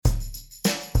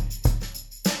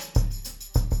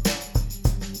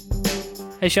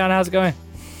Hey, Sean, how's it going?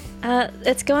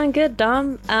 It's going good,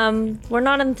 Dom. We're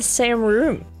not in the same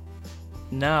room.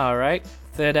 No, right?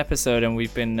 Third episode and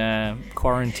we've been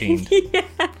quarantined.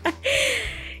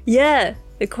 Yeah,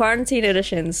 the quarantine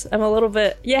editions. I'm a little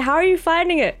bit... Yeah, how are you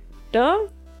finding it, Dom?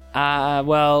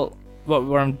 Well,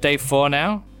 we're on day 4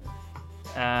 now.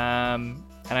 And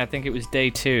I think it was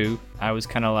day 2. I was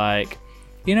kind of like,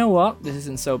 you know what? This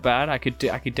isn't so bad. I could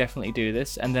definitely do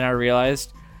this. And then I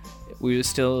realized we were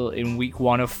still in week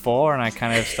 1 of 4 and I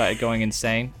kind of started going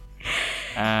insane.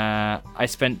 I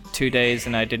spent 2 days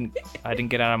and I didn't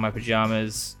get out of my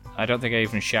pajamas. I don't think I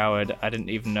even showered. I didn't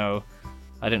know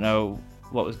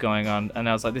what was going on, and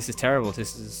I was like, this is terrible.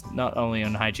 This is not only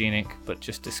unhygienic but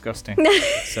just disgusting.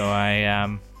 So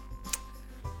I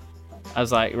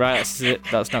was like, right, that's it.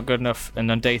 That's not good enough.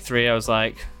 And on day 3 I was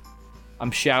like,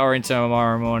 I'm showering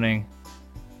tomorrow morning,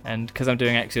 and because I'm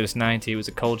doing Exodus 90, it was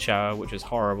a cold shower, which was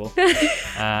horrible.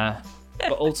 But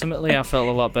ultimately I felt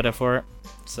a lot better for it.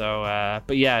 So,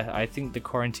 but yeah, I think the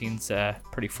quarantine's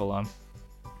pretty full on.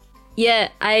 Yeah,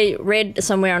 I read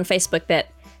somewhere on Facebook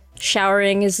that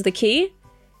showering is the key.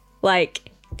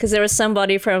 Like, because there was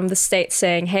somebody from the States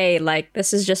saying, hey, like,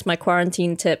 this is just my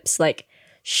quarantine tips. Like,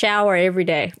 shower every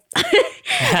day.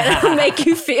 And it'll make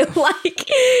you feel like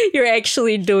you're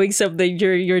actually doing something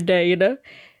during your day, you know?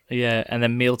 Yeah, and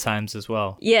then meal times as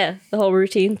well. Yeah, the whole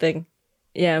routine thing.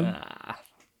 Yeah.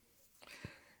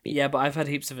 Yeah, but I've had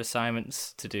heaps of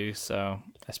assignments to do, so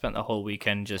I spent the whole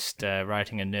weekend just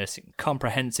writing a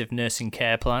comprehensive nursing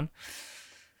care plan.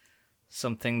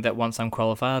 Something that once I'm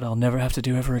qualified, I'll never have to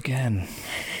do ever again.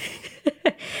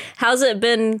 How's it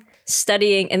been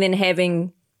studying and then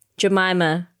having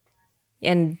Jemima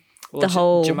and the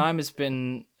whole... Jemima's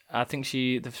been, I think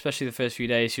especially the first few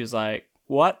days, she was like,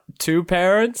 what? 2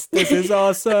 parents? This is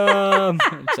awesome!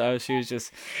 So she was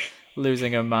just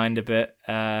losing her mind a bit.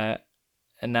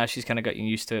 And now she's kind of gotten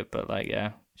used to it, but like,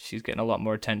 yeah, she's getting a lot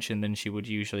more attention than she would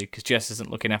usually, because Jess isn't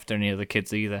looking after any other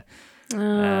kids either.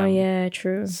 Oh, yeah,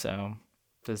 true. So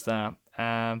there's that.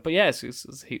 But yeah,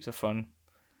 it's heaps of fun.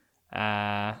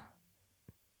 I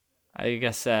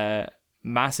guess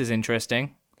maths is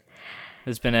interesting.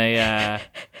 There's been a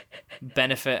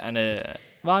benefit and a...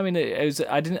 Well, I mean, I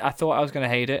thought I was going to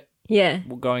hate it. Yeah.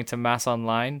 Going to maths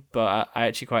online, but I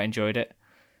actually quite enjoyed it.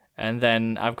 And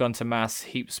then I've gone to maths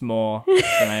heaps more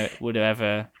than I would have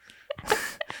ever.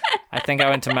 I think I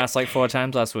went to maths like 4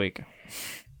 times last week.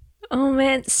 Oh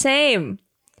man, same.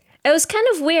 It was kind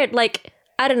of weird. Like,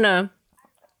 I don't know.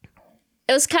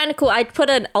 It was kind of cool. I put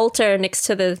an altar next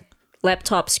to the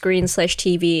laptop screen /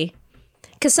 TV.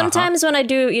 Because sometimes when I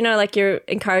do, you know, like you're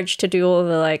encouraged to do all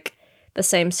the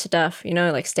same stuff, you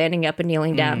know, like standing up and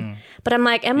kneeling down. But I'm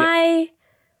like, am I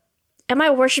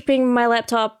worshiping my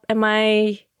laptop?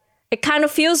 It kind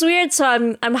of feels weird,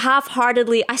 so I'm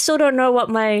half-heartedly... I still don't know what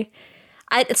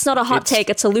it's not a hot take,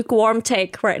 it's a lukewarm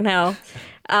take right now.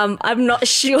 I'm not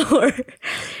sure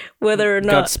whether or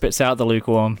not... God spits out the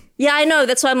lukewarm. Yeah, I know.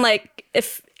 That's why I'm like,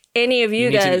 if any of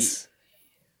you guys...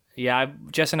 Yeah,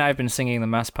 Jess and I have been singing the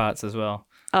mass parts as well.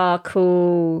 Oh,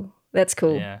 cool. That's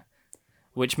cool. Yeah.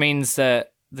 Which means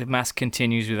that the mass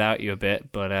continues without you a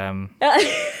bit, but... yeah,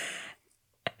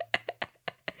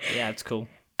 it's cool.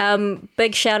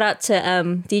 Big shout out to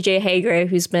DJ Haygray,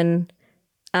 who's been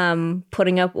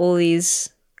putting up all these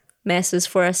masses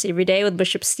for us every day with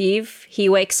Bishop Steve. He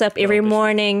wakes up every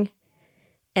morning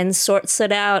and sorts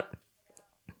it out.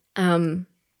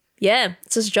 Yeah,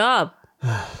 it's his job.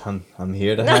 I'm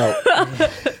here to help.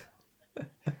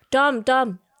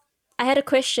 Dom, I had a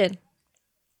question.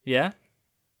 Yeah?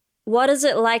 What is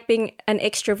it like being an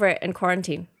extrovert in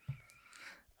quarantine?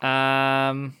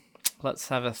 Let's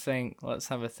have a think.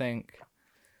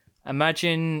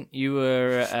 Imagine you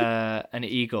were an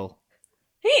eagle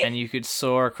and you could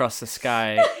soar across the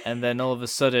sky, and then all of a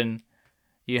sudden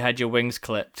you had your wings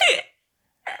clipped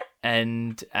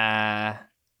and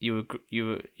you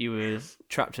were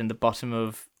trapped in the bottom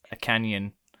of a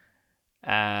canyon.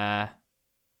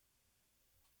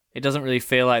 It doesn't really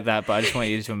feel like that, but I just want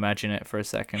you to imagine it for a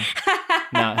second.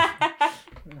 No.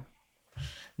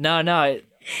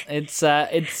 It's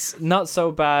not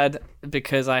so bad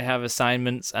because I have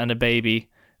assignments and a baby,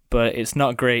 but it's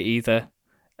not great either.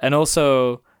 And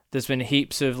also, there's been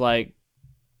heaps of like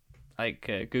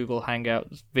Google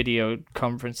Hangouts video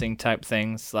conferencing type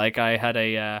things. Like I had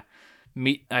a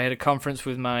conference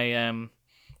with my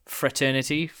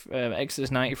fraternity, Exodus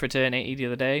 90 fraternity the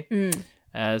other day.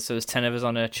 So there's 10 of us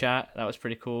on a chat. That was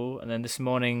pretty cool. And then this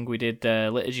morning we did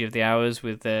the Liturgy of the Hours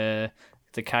with the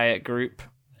kayak group.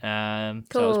 So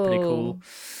that was pretty cool.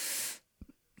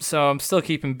 So I'm still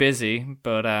keeping busy,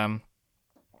 but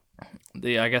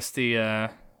I guess the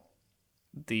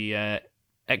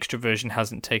extra version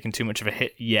hasn't taken too much of a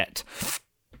hit yet.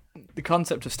 The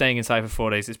concept of staying inside for 4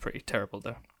 days is pretty terrible,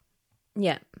 though.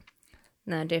 Yeah.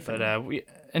 No, definitely.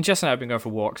 But Jess and I have been going for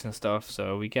walks and stuff,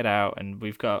 so we get out and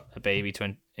we've got a baby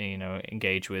to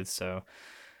engage with. So,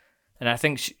 and I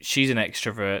think she's an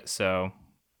extrovert, so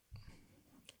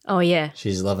Oh yeah.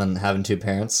 She's loving having two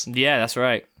parents. yeah, that's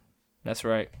right. But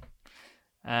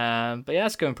yeah,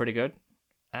 it's going pretty good.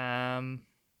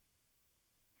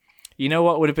 You know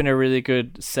what would have been a really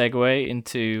good segue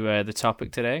into the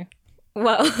topic today?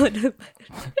 Well,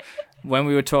 When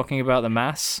we were talking about the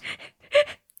mass,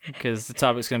 because the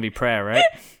topic's going to be prayer, right?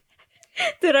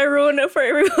 did I ruin it for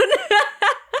everyone?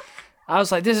 I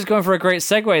was like, this is going for a great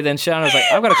segue. Then Shannon was like,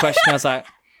 I've got a question. I was like,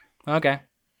 okay,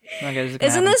 this is gonna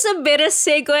Isn't happen. this a better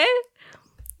segue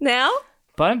now?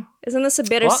 But Isn't this a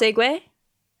better What? segue?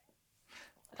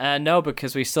 no,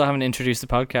 because we still haven't introduced the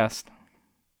podcast.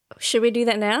 Should we do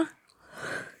that now?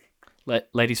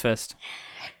 Ladies first.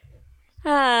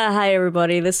 Hi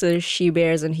everybody, this is She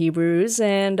Bears and Hebrews,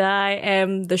 and I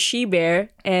am the she bear,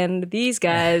 and these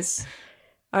guys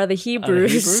are the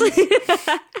Hebrews.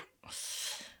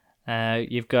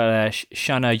 You've got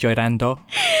Shana Llorando,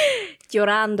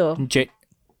 Llorando.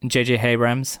 JJ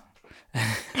Abrams,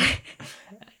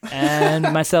 and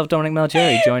myself, Dominic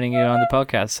Malgeri, joining you on the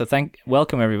podcast. So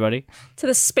welcome everybody. To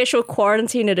the special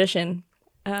quarantine edition.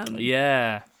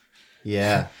 Yeah,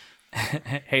 Yeah.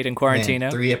 Hayden Man, Quarantino,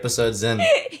 3 episodes in.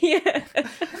 Yeah.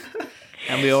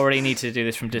 and we already need to do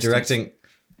this from distance.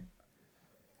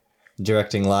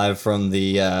 Directing live from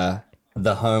the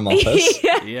home office.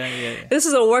 Yeah. This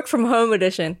is a work from home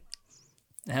edition.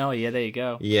 Hell yeah, there you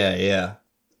go. Yeah.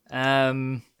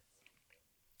 And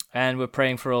we're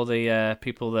praying for all the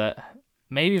people that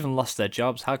maybe even lost their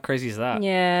jobs. How crazy is that?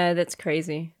 Yeah, that's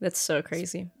crazy. That's so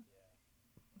crazy.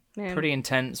 Man. Pretty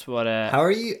intense. What How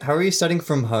are you studying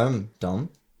from home, Dom?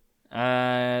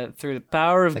 through the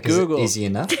power of Like, Google. Is it easy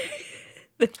enough?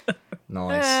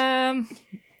 Nice.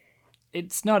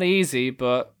 It's not easy,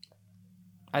 but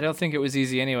I don't think it was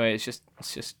easy anyway. It's just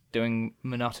doing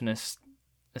monotonous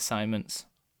assignments.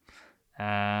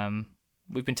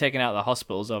 We've been taken out of the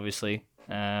hospitals, obviously.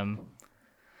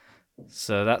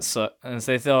 So that's and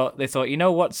so they thought you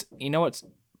know what's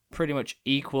pretty much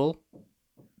equal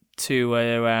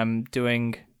to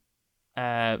doing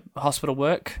hospital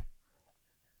work,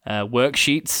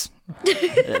 worksheets,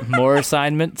 more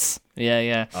assignments.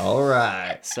 Yeah. All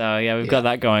right. So yeah, we've got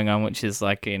that going on, which is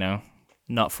like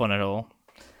not fun at all.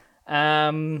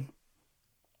 But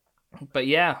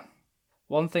yeah,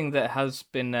 one thing that has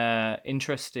been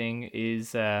interesting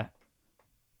is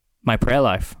my prayer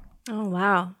life. Oh,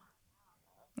 wow.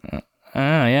 Oh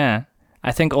yeah,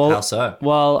 I think all. How so?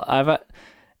 Well,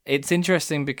 it's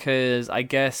interesting because I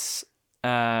guess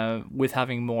with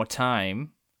having more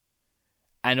time,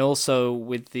 and also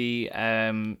with the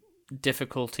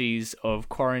difficulties of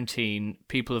quarantine,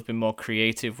 people have been more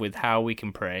creative with how we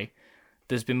can pray.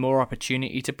 There's been more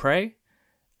opportunity to pray,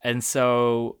 and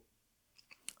so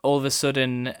all of a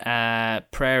sudden,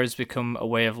 prayer has become a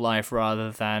way of life rather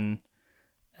than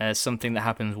something that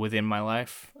happens within my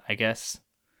life, I guess,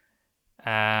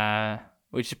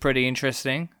 which is pretty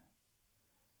interesting.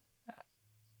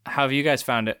 How have you guys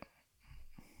found it?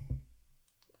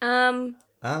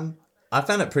 I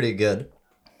found it pretty good.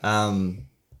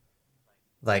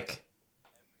 Like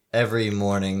every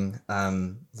morning,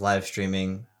 live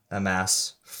streaming a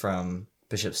mass from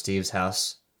Bishop Steve's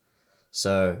house.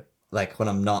 So like when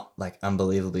I'm not like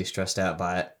unbelievably stressed out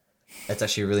by it, it's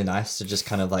actually really nice to just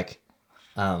kind of like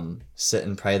sit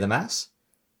and pray the mass.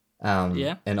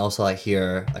 Yeah. And also like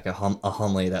hear like a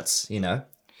homily that's,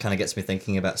 kind of gets me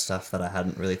thinking about stuff that I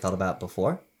hadn't really thought about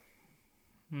before.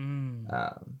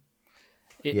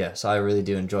 Yeah, so I really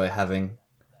do enjoy having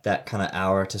that kind of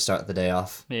hour to start the day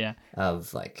off. Yeah.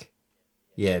 Of like,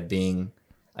 being,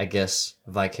 I guess,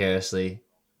 vicariously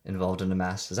involved in a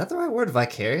mass. Is that the right word?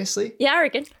 Vicariously? Yeah, I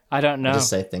reckon. I don't know. Just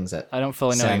say things that I don't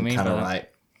fully know what you sound mean kind by of that. right.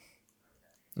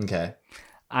 Okay.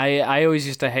 I always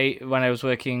used to hate when I was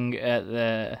working at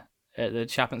the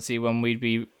chaplaincy when we'd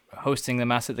be hosting the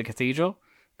mass at the cathedral,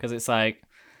 because it's like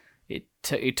it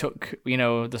took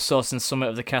the source and summit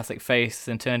of the Catholic faith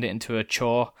and turned it into a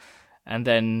chore, and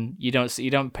then you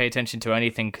don't pay attention to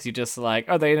anything because you're just like,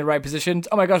 are they in the right positions?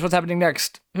 Oh my gosh, what's happening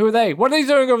next? Who are they? What are they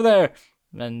doing over there?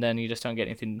 And then you just don't get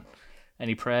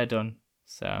any prayer done.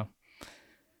 So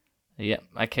yeah,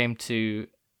 I came to.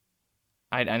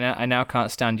 I now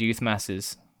can't stand youth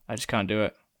masses. I just can't do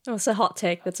it. Oh, it's a hot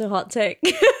take. That's a hot take.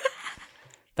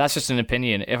 That's just an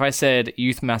opinion. If I said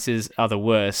youth masses are the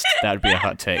worst, that would be a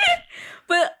hot take.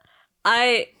 But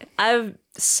I'm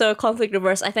so conflict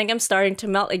averse. I think I'm starting to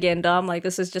melt again, Dom. Like,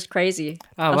 this is just crazy.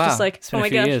 Oh, I was wow. just like, It's been oh a my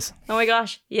few gosh. years. Oh my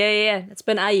gosh. Yeah. It's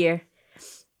been a year.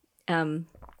 To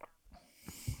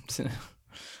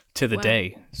the Wow.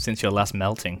 day since your last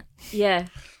melting. Yeah.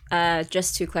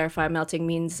 Just to clarify, melting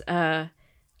means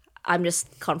I'm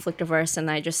just conflict averse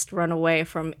and I just run away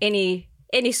from any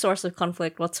source of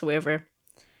conflict whatsoever.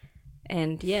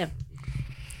 And yeah,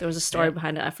 there was a story Yeah.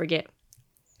 behind it. I forget.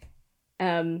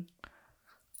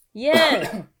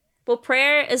 Yeah. Well,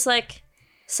 prayer is like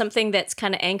something that's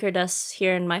kind of anchored us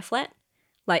here in my flat.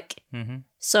 Like,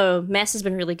 so mass has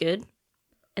been really good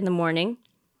in the morning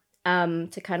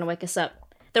to kind of wake us up.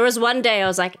 There was one day I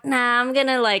was like, nah, I'm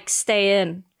gonna like stay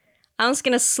in. I'm just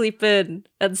gonna sleep in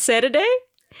on Saturday.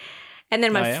 And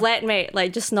then my Oh, yeah? flatmate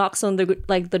like just knocks on the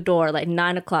door like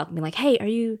 9 o'clock and be like, hey, are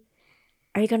you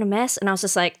gonna mass? And I was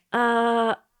just like,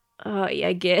 yeah,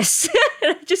 I guess.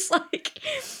 Just like,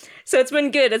 so it's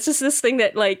been good. It's just this thing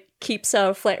that like keeps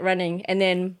our flat running. And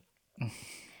then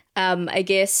I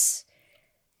guess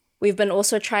we've been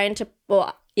also trying to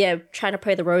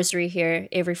pray the rosary here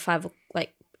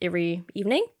every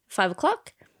evening, 5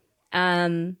 o'clock.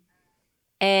 And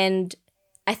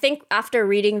I think after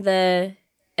reading the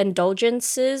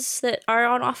indulgences that are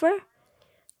on offer,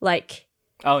 like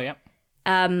Oh, yeah.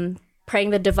 praying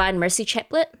the Divine Mercy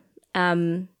Chaplet,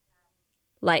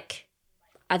 like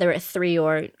either at 3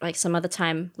 or like some other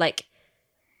time, like,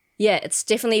 yeah, it's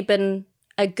definitely been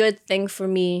a good thing for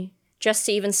me just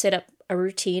to even set up a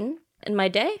routine in my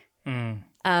day.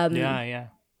 Yeah.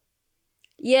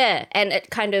 Yeah, and it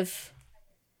kind of,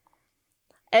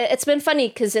 it's been funny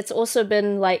because it's also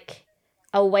been like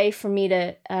a way for me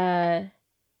to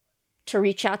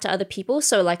reach out to other people.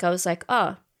 So like I was like,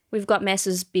 oh, we've got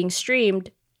masses being streamed.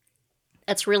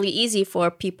 It's really easy for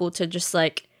people to just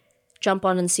like jump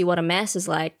on and see what a mass is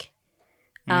like.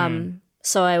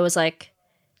 So I was like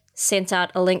sent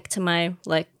out a link to my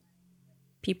like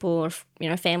people or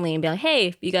family and be like, hey,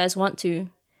 if you guys want to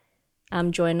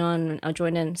join on, I'll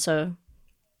join in. So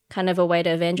kind of a way to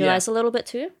evangelize a little bit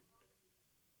too.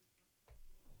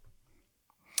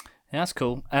 Yeah, that's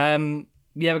cool.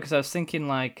 Yeah, because I was thinking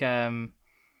like earlier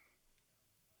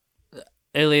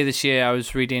this year I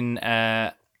was reading.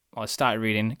 I started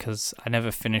reading because I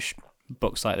never finish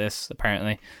books like this.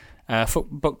 Apparently,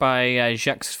 book by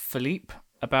Jacques Philippe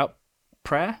about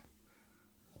prayer,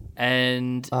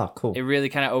 and Oh, cool. it really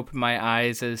kind of opened my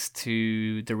eyes as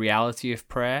to the reality of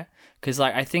prayer. Because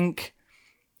like I think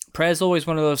prayer is always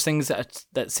one of those things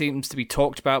that seems to be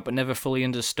talked about but never fully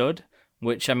understood.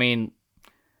 Which I mean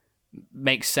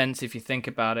makes sense if you think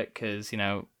about it, because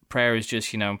prayer is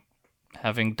just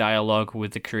having dialogue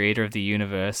with the creator of the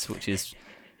universe, which is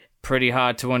pretty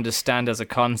hard to understand as a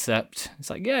concept. It's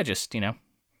like, yeah, just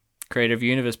creator of the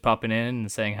universe popping in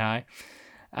and saying hi.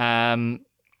 And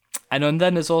then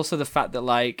there's also the fact that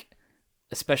like,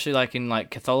 especially like in like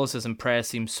Catholicism, prayer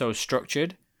seems so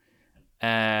structured.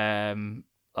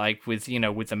 Like with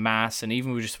with the mass and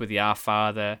even just with the Our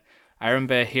Father. I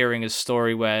remember hearing a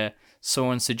story where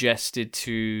someone suggested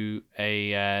to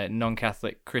a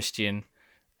non-Catholic Christian,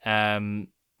 why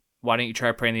don't you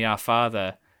try praying the Our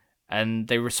Father? And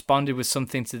they responded with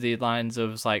something to the lines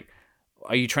of like,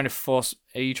 are you trying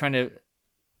to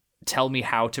tell me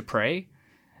how to pray?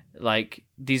 Like,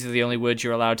 these are the only words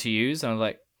you're allowed to use? And I was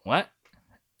like, what?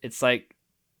 It's like,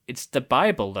 it's the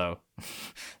Bible though.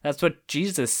 That's what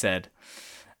Jesus said.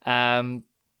 But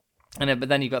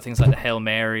then you've got things like the Hail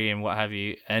Mary and what have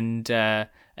you. And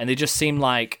they just seem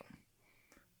like,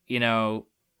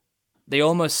 they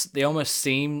almost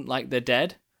seem like they're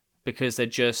dead because they're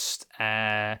just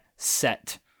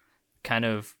set kind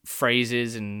of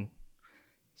phrases and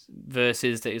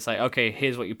verses that it's like, okay,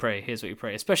 here's what you pray,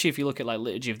 especially if you look at like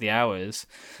Liturgy of the Hours.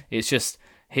 It's just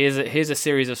here's a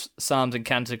series of psalms and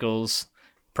canticles,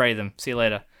 pray them, see you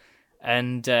later.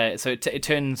 And so it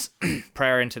turns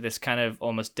prayer into this kind of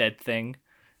almost dead thing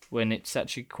when it's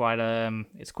actually quite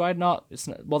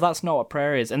well, that's not what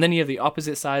prayer is. And then you have the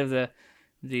opposite side of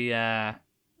the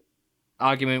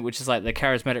argument, which is like the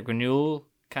charismatic renewal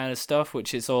kind of stuff,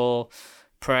 which is all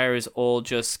prayer is all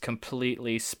just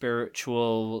completely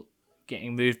spiritual,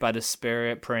 getting moved by the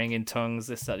Spirit, praying in tongues,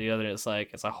 this, that, the other. It's like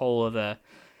it's a whole other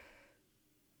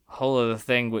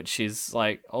thing, which is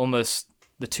like almost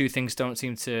the two things don't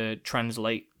seem to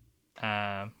translate.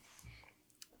 But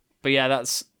yeah,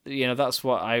 that's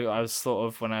what I was thought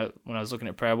of when I was looking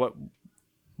at prayer. What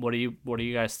do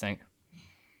you guys think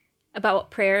About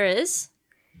what prayer is?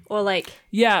 Or like...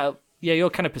 Yeah, your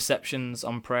kind of perceptions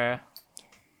on prayer.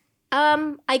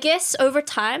 I guess over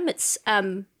time it's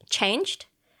changed.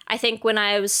 I think when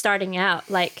I was starting out,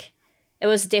 like it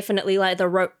was definitely like the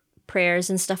rote prayers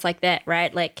and stuff like that,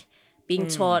 right? Like being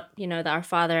taught, you know, the Our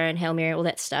Father and Hail Mary, all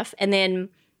that stuff. And then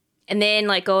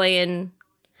like going in,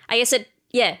 I guess it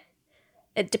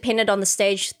depended on the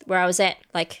stage where I was at.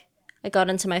 Like I got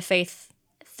into my faith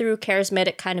through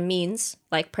charismatic kind of means,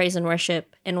 like praise and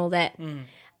worship and all that.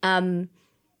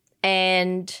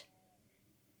 And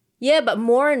yeah, but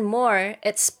more and more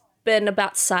it's been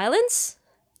about silence.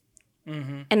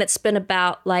 And it's been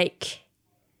about like,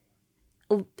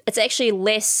 it's actually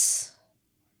less,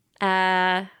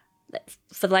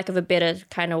 for lack of a better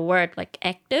kind of word, like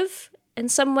active in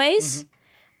some ways.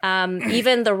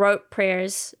 Even the rote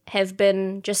prayers have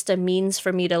been just a means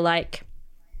for me to like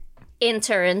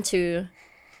enter into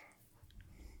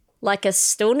like a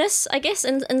stillness, I guess,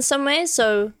 in some ways.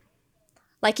 So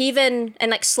like even, and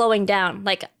like slowing down,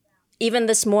 like even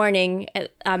this morning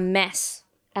at mass,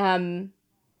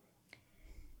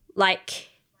 like,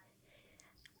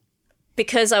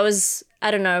 because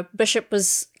I don't know, Bishop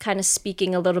was kind of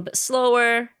speaking a little bit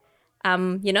slower,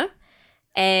 you know,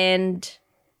 and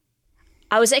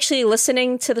I was actually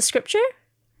listening to the scripture.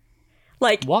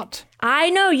 Like, What? I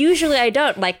know, usually I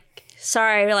don't. Like,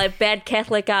 sorry, like bad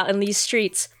Catholic out in these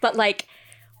streets. But like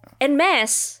in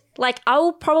mass, like I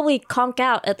will probably conk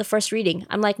out at the first reading.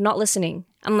 I'm like not listening.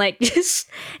 I'm like just,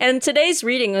 and today's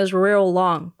reading was real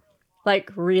long,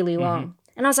 like really long.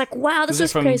 And I was like, wow, this Was it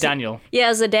is from crazy. Daniel? Yeah, it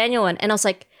was a Daniel one. And I was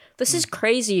like, this is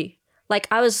crazy. Like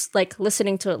I was like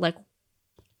listening to it like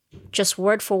just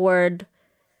word for word.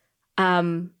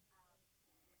 And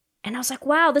I was like,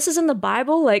 wow, this is in the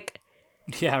Bible. Like,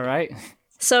 Yeah, right.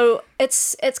 so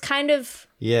it's kind of,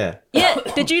 Yeah. yeah.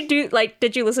 Did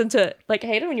you listen to like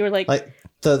Hayden when you were like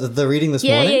The reading this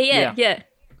yeah, morning. yeah.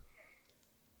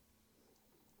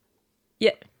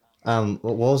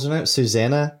 What was her name?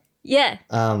 Susanna. Yeah.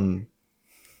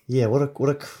 Yeah. What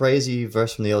a crazy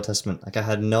verse from the Old Testament. Like I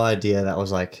had no idea that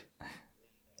was like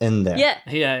in there. Yeah.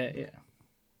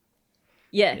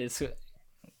 Yeah.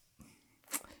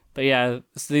 But yeah,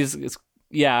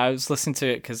 I was listening to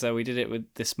it because we did it with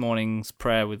this morning's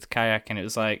prayer with Kayak, and it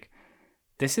was like,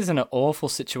 this is an awful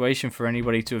situation for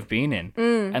anybody to have been in,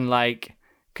 and like,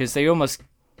 because they almost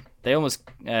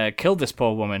killed this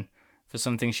poor woman for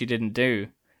something she didn't do.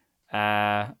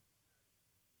 But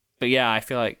yeah, I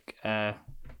feel like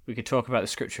we could talk about the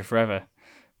scripture forever.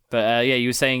 But yeah, you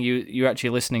were saying you were actually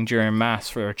listening during mass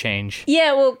for a change.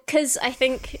 Yeah, well, because I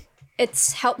think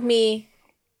it's helped me,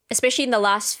 especially in the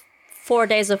last 4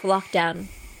 days of lockdown,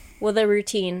 with a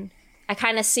routine. I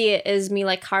kind of see it as me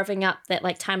like carving up that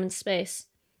like time and space,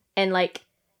 and like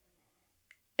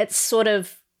it's sort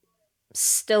of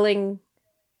stilling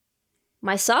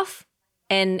myself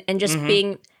and just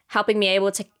being, helping me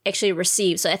able to actually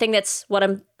receive. So I think that's what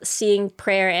I'm seeing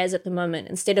prayer as at the moment.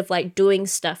 Instead of like doing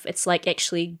stuff, it's like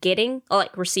actually getting or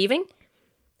like receiving.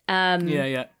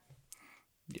 Yeah.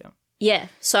 Yeah.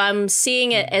 So I'm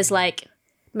seeing it as like,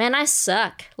 man, I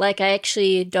suck. Like I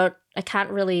can't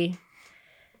really,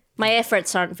 my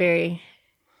efforts aren't very,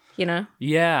 you know?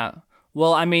 Yeah.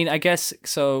 Well, I mean, I guess,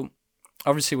 so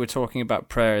obviously we're talking about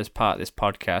prayer as part of this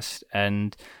podcast,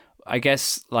 and I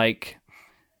guess like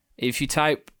if you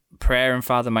type prayer and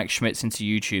Father Mike Schmitz into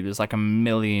YouTube, there's like a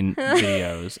million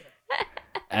videos.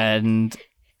 And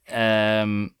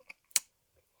I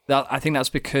think that's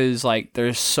because like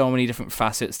there's so many different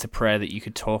facets to prayer that you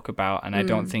could talk about, and I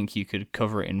don't think you could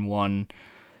cover it in one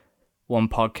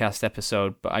podcast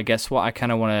episode. But I guess what I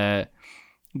kind of want to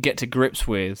get to grips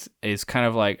with is kind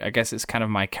of like, I guess it's kind of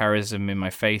my charism in my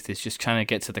faith, is just trying to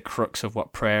get to the crux of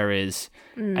what prayer is.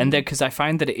 And then because I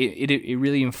find that it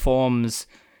really informs.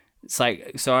 It's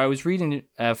like, so I was reading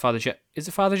Father Jack. Is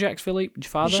it Father Jacques Philippe?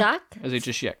 Father? Jacques? Or is it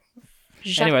just Jacques?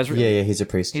 Jacques. Anyways, Yeah, he's a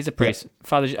priest. he's a priest.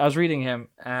 Father, I was reading him,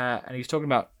 and he was talking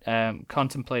about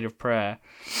contemplative prayer,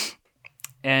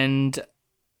 and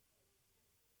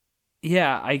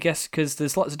yeah, I guess because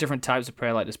there's lots of different types of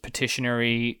prayer. Like there's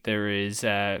petitionary, there is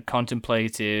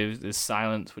contemplative, there's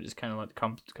silence, which is kind of like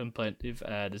contemplative.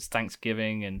 There's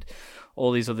thanksgiving, and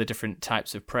all these other different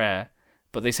types of prayer.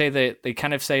 But they say they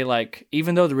kind of say like,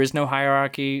 even though there is no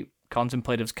hierarchy,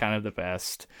 contemplative's kind of the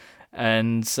best,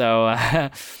 and so.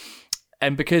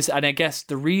 And I guess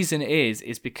the reason is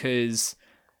because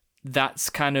that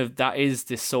is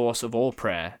the source of all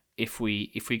prayer. If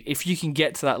you can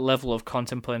get to that level of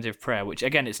contemplative prayer, which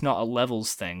again, it's not a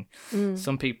levels thing.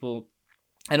 Some people,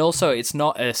 and also it's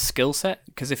not a skill set,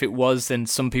 because if it was, then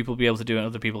some people will be able to do it and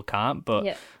other people can't.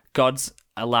 But God's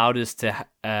allowed us to,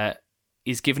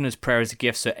 He's given us prayer as a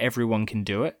gift so everyone can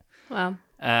do it. Wow.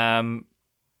 And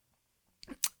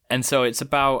so it's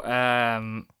about,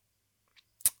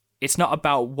 it's not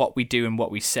about what we do and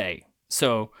what we say.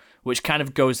 So which kind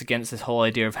of goes against this whole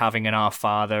idea of having an Our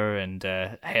Father and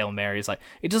Hail Mary. It's like,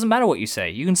 it doesn't matter what you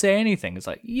say. You can say anything. It's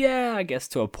like, yeah, I guess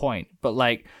to a point. But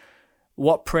like,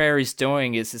 what prayer is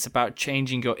doing is it's about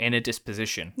changing your inner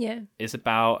disposition. Yeah. It's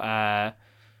about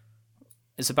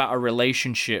a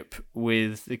relationship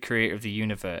with the creator of the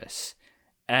universe.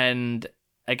 And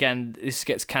again, this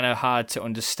gets kind of hard to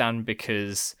understand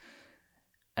because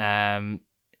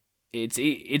it's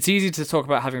easy to talk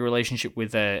about having a relationship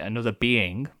with another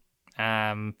being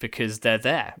because they're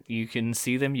there. You can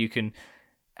see them, you can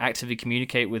actively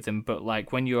communicate with them, but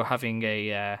like when you're having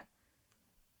a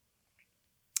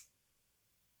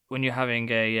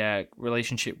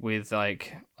relationship with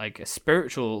like a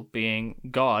spiritual being,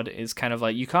 God, is kind of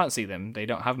like you can't see them. They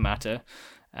don't have matter,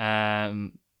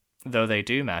 though they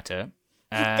do matter.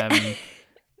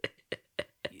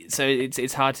 So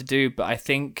it's hard to do, but I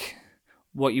think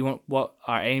what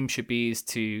our aim should be is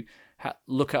to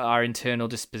look at our internal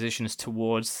dispositions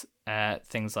towards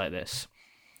things like this.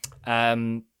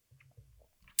 In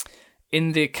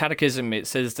the Catechism, it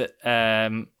says that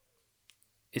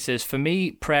for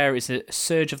me, prayer is a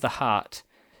surge of the heart.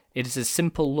 It is a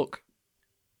simple look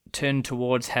turned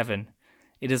towards heaven.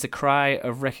 It is a cry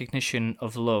of recognition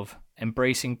of love,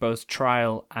 embracing both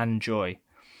trial and joy.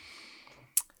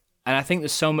 And I think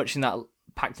there's so much in that,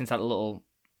 packed into that little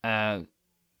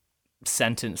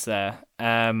sentence there.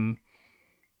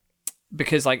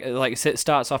 Because like it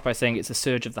starts off by saying it's a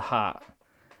surge of the heart.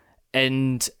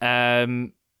 And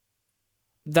that,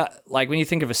 like, when you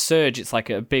think of a surge, it's like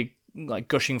a big, like,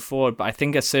 gushing forward, but I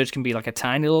think a surge can be like a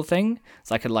tiny little thing.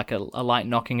 It's like a light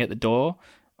knocking at the door.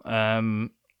 And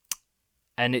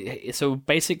so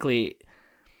basically,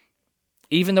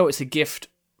 even though it's a gift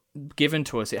given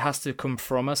to us, it has to come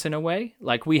from us in a way.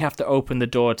 Like, we have to open the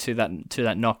door to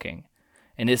that knocking.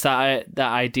 And it's that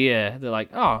idea that, like,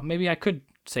 oh, maybe I could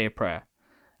say a prayer.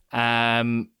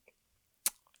 And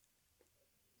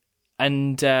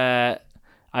I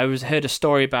heard a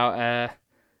story about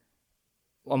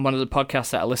on one of the podcasts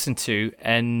that I listened to,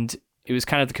 and it was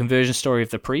kind of the conversion story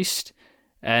of the priest.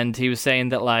 And he was saying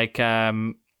that, like,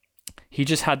 he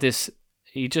just finished,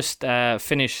 I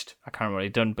can't remember what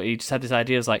he'd done, but he just had this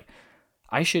idea, is like,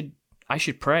 I should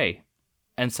pray.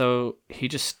 And so he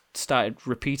just started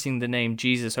repeating the name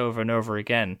Jesus over and over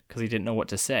again because he didn't know what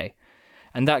to say.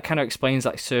 And that kind of explains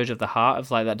that surge of the heart,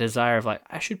 of like that desire of like,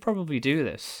 I should probably do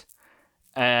this.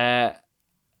 And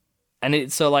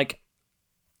it's so, like,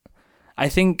 I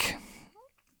think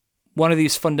one of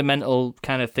these fundamental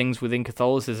kind of things within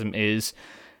Catholicism is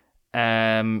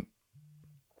we're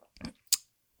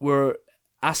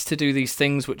asked to do these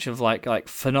things which have like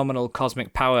phenomenal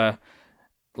cosmic power,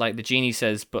 like the genie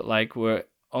says, but like we're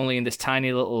only in this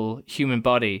tiny little human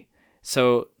body.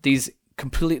 So these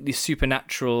completely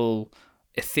supernatural,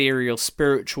 ethereal,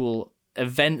 spiritual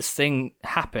events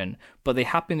happen, but they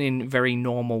happen in very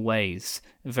normal ways,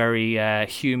 very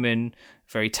human,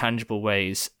 very tangible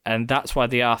ways. And that's why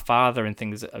the Our Father and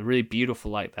things are really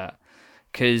beautiful like that.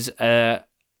 Because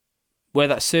where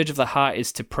that surge of the heart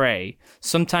is to pray,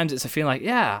 sometimes it's a feeling like,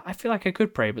 yeah, I feel like I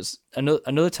could pray, but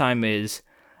another time is,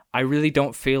 I really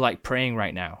don't feel like praying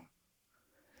right now.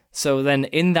 So then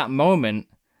in that moment,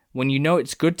 when you know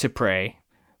it's good to pray,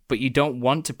 but you don't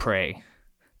want to pray,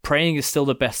 praying is still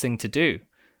the best thing to do.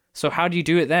 So how do you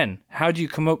do it then? How do you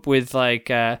come up with like,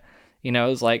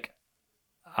 it's like,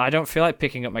 I don't feel like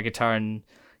picking up my guitar and,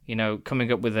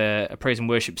 coming up with a praise and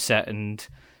worship set and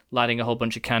lighting a whole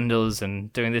bunch of candles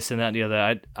and doing this and that and the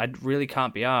other. I really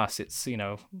can't be arsed. It's,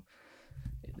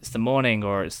 it's the morning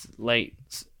or it's late.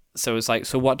 So it's like,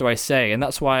 so what do I say? And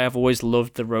that's why I've always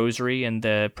loved the rosary and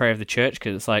the prayer of the church,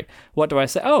 because it's like, what do I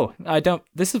say? Oh,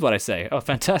 this is what I say. Oh,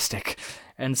 fantastic.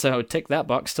 And so tick that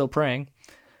box, still praying.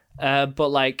 But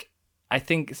like, I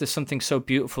think there's something so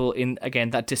beautiful in,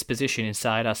 again, that disposition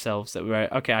inside ourselves that we're,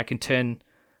 okay, I can turn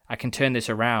this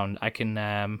around. I can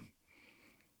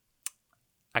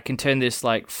turn this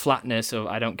like flatness of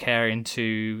I don't care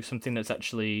into something that's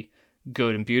actually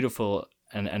good and beautiful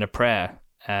and a prayer.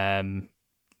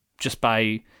 Just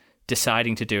by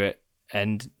deciding to do it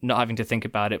and not having to think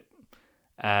about it,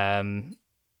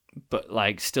 but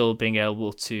like still being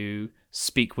able to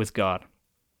speak with God.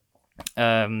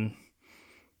 What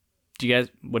do you guys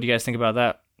think about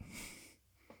that?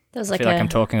 I feel like I'm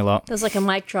talking a lot. That was like a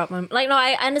mic drop moment. Like, no,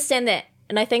 I understand that.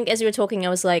 And I think as you were talking, I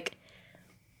was like,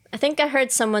 I think I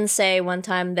heard someone say one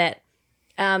time that,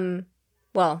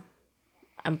 well,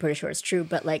 I'm pretty sure it's true,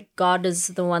 but like God is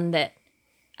the one that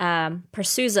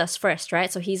pursues us first,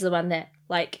 right? So he's the one that,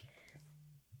 like,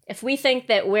 if we think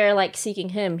that we're like seeking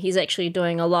him, he's actually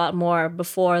doing a lot more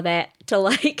before that to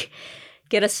like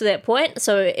get us to that point.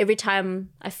 So every time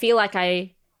I feel like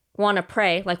I want to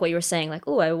pray, like what you were saying, like,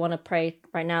 oh, I want to pray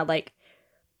right now, like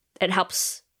it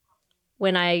helps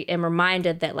when I am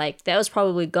reminded that like that was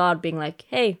probably God being like,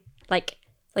 hey, like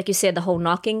you said, the whole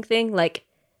knocking thing, like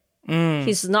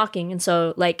he's knocking. And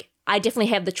so like I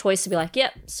definitely have the choice to be like,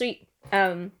 yep, sweet.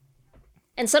 And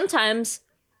sometimes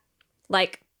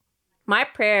like my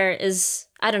prayer is,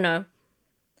 I don't know,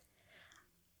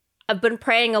 I've been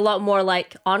praying a lot more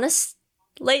like honest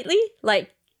lately,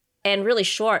 like, and really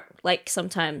short, like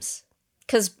sometimes,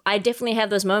 because I definitely have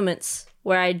those moments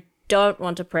where I don't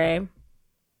want to pray, when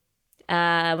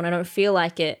I don't feel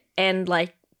like it, and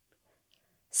like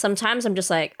sometimes I'm just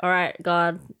like, all right,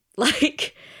 God,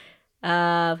 like,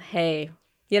 hey,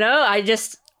 you know,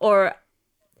 or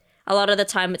a lot of the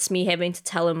time it's me having to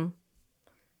tell him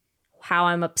how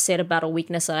I'm upset about a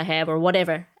weakness that I have or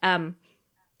whatever.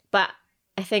 But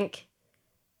I think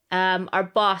our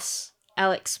boss,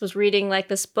 Alex, was reading like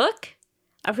this book.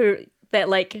 I've heard that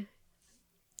like,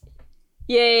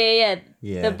 yeah.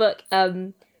 The book.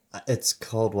 It's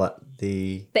called what?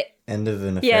 The End of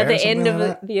an Affair? Yeah, the end of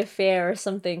like the affair or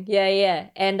something. Yeah.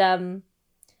 And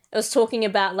it was talking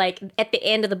about like at the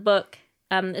end of the book,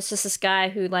 it's just this guy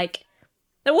who like,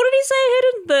 what did he say,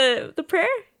 Hayden? The prayer?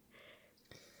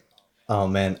 Oh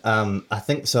man, I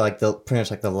think so. Like pretty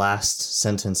much like the last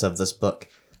sentence of this book.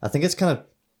 I think it's kind of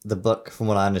the book, from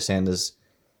what I understand, is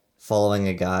following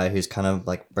a guy who's kind of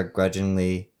like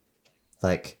begrudgingly,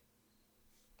 like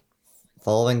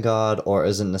following God, or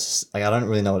isn't like I don't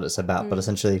really know what it's about, but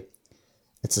essentially,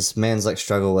 it's this man's like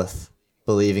struggle with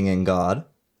believing in God,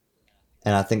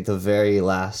 and I think the very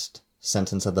last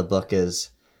sentence of the book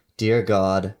is, "Dear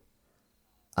God,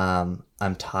 I'm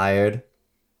tired.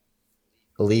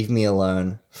 Leave me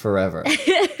alone forever."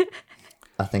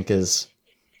 I think is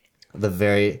the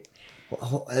very...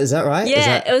 Is that right?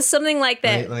 Yeah, it was something like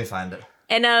that. Let me find it.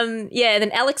 And and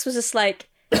then Alex was just like,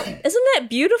 isn't that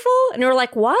beautiful? And we were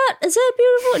like, what? Is that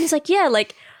beautiful? And he's like, yeah,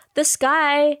 like this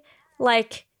guy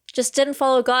like just didn't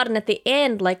follow God, and at the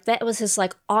end, like that was his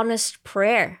like honest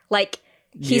prayer. Like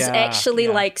he's actually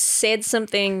like said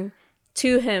something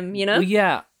to him, you know? Well,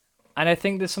 yeah. And I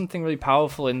think there's something really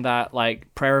powerful in that,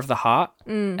 like, prayer of the heart.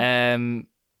 I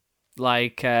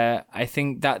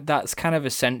think that's kind of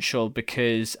essential,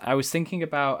 because I was thinking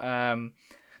about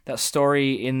that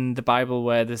story in the Bible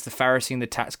where there's the Pharisee and the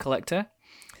tax collector,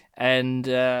 and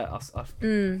I've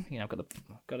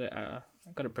got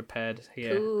it prepared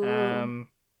here. Cool.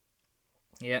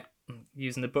 Yeah,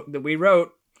 using the book that we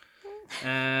wrote.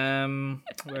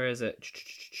 Where is it?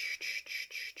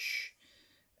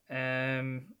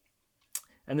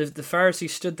 And the Pharisee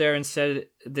stood there and said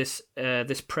this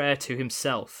prayer to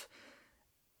himself.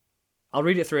 I'll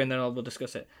read it through and then we'll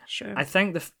discuss it. Sure. I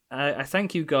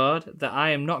thank you, God, that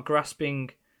I am not grasping,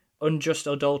 unjust,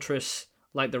 adulterous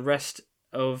like the rest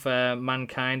of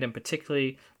mankind, and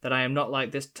particularly that I am not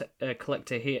like this tax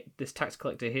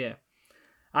collector here.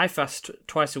 I fast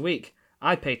twice a week.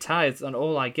 I pay tithes on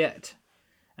all I get.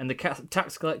 And the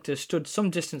tax collector stood some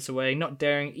distance away, not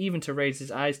daring even to raise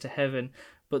his eyes to heaven,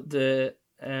 but the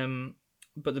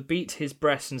beat his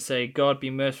breast and say, God, be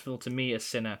merciful to me, a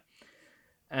sinner.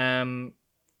 And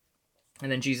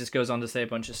then Jesus goes on to say a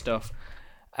bunch of stuff,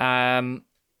 like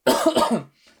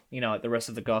the rest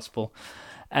of the gospel.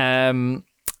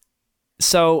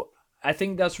 So I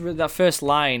think that first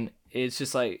line is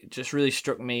just really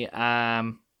struck me.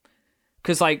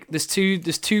 Because like there's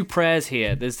two prayers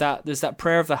here. There's that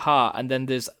prayer of the heart, and then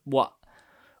there's what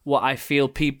I feel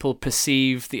people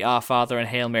perceive the Our Father and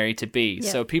Hail Mary to be. Yeah.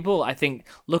 So people, I think,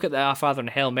 look at the Our Father and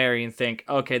Hail Mary and think,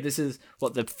 okay, this is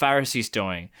what the Pharisee's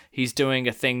doing. He's doing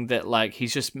a thing that, like,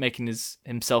 he's just making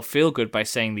himself feel good by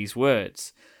saying these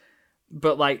words.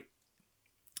 But, like,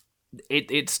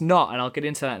 it's not, and I'll get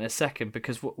into that in a second,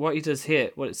 because what he does here,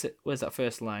 where's that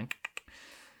first line?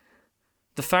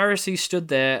 The Pharisee stood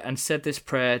there and said this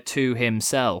prayer to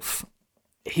himself.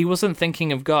 He wasn't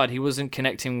thinking of God. He wasn't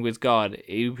connecting with God.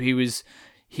 He was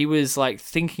like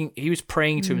thinking. He was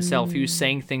praying to himself. He was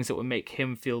saying things that would make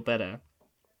him feel better.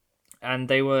 And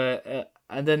they were,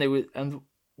 and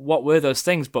what were those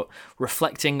things? But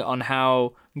reflecting on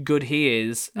how good he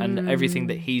is and everything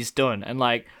that he's done. And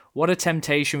like, what a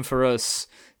temptation for us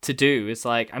to do. It's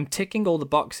like, I'm ticking all the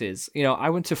boxes. You know,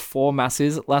 I went to 4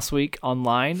 masses last week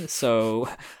online, so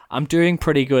I'm doing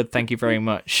pretty good, thank you very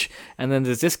much. And then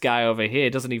there's this guy over here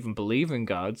doesn't even believe in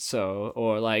God,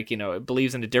 or like, you know,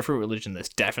 believes in a different religion that's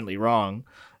definitely wrong.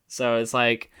 So it's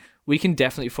like, we can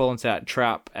definitely fall into that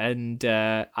trap. And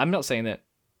I'm not saying that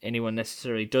anyone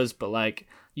necessarily does, but like,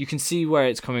 you can see where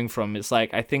it's coming from. It's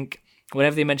like, I think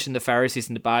whenever they mention the Pharisees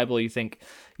in the Bible, you think,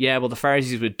 yeah, well, the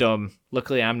Pharisees were dumb.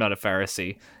 Luckily, I'm not a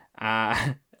Pharisee.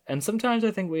 And sometimes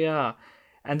I think we are.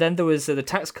 And then there was the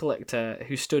tax collector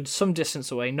who stood some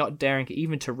distance away, not daring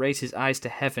even to raise his eyes to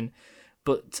heaven,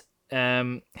 but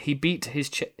he beat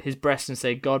his breast and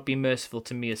said, God, be merciful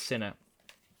to me, a sinner.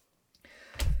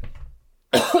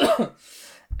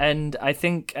 And I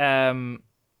think,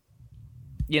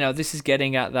 this is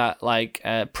getting at that, like,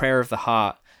 prayer of the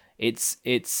heart.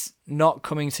 It's not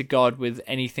coming to God with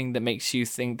anything that makes you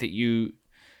think that you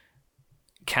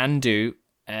can do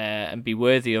and be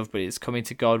worthy of, but it's coming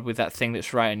to God with that thing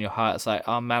that's right in your heart. It's like,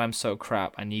 oh man, I'm so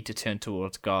crap. I need to turn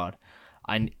towards God.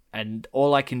 And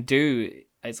all I can do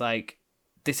is like,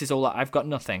 this is all I've got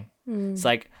nothing. It's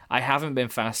like, I haven't been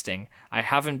fasting. I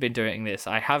haven't been doing this.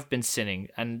 I have been sinning,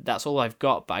 and that's all I've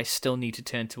got, but I still need to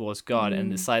turn towards God.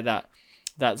 And it's like that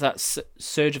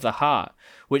surge of the heart,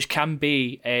 which can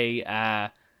be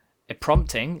a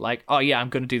prompting, like, oh yeah, I'm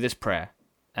going to do this prayer.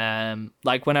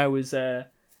 Like when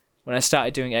I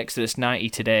started doing Exodus 90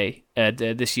 today,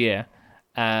 this year,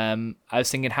 I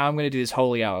was thinking how I'm going to do this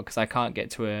holy hour, because I can't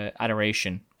get to a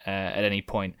adoration at any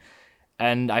point.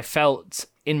 And I felt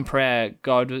in prayer,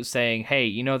 God was saying, hey,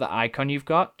 you know that icon you've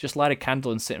got? Just light a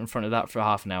candle and sit in front of that for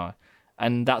half an hour.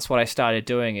 And that's what I started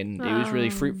doing, and it was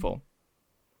really fruitful.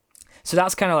 So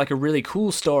that's kind of like a really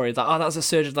cool story, that, oh, that's a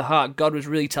surge of the heart. God was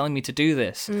really telling me to do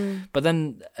this. But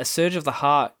then a surge of the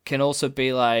heart can also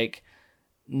be like,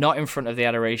 not in front of the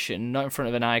adoration, not in front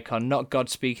of an icon, not God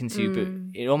speaking to you,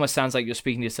 but it almost sounds like you're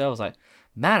speaking to yourselves, like,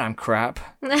 man, I'm crap.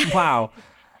 Wow.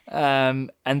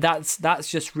 And that's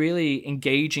just really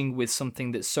engaging with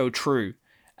something that's so true.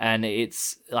 And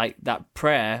it's like that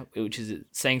prayer, which is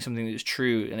saying something that's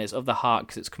true, and it's of the heart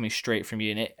because it's coming straight from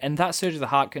you. And that surge of the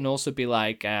heart can also be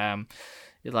like, man,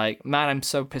 I'm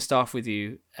so pissed off with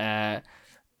you. As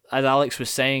Alex was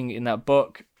saying in that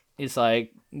book, it's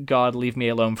like, God, leave me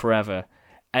alone forever.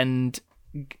 And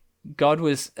God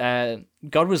was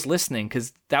listening,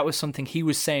 because that was something he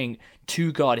was saying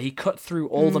to God. He cut through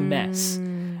all the mess,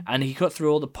 and he cut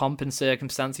through all the pomp and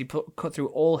circumstance. He cut through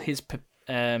all his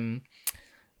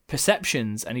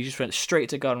perceptions, and he just went straight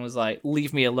to God and was like,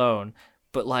 leave me alone.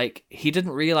 But like, he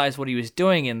didn't realize what he was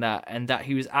doing in that, and that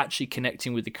he was actually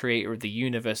connecting with the creator of the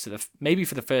universe, maybe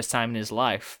for the first time in his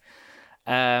life.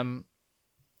 And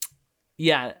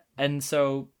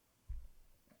so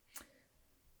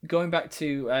going back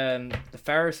to the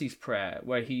Pharisees' prayer,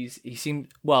 where he seemed,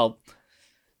 well,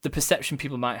 the perception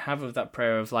people might have of that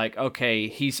prayer of like, okay,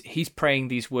 he's praying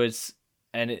these words,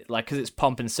 and it, like, because it's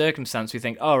pomp and circumstance, we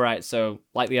think, oh right, so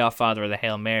like the Our Father or the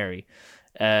Hail Mary,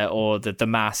 or the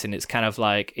Mass, and it's kind of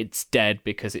like it's dead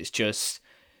because it's just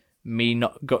me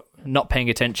not paying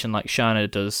attention like Shana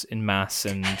does in Mass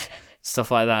and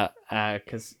stuff like that,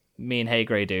 because me and Hey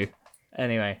Gray do.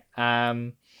 Anyway,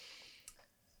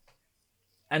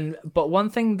 but one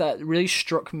thing that really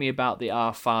struck me about the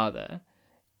Our Father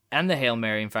and the Hail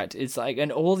Mary, in fact, is like,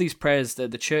 and all these prayers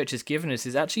that the church has given us,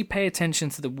 is actually pay attention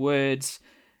to the words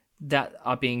that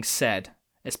are being said,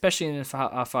 especially in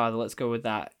Our Father. Let's go with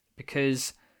that,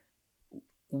 because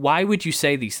why would you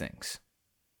say these things?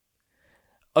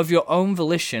 Of your own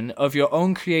volition, of your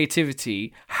own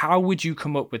creativity, how would you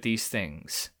come up with these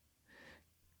things?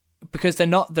 Because they're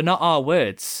not our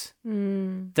words.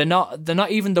 They're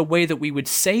not even the way that we would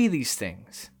say these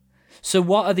things. So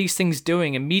what are these things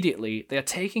doing immediately? They are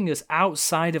taking us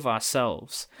outside of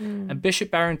ourselves. And Bishop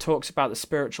Barron talks about the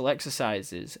spiritual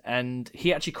exercises, and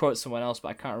he actually quotes someone else, but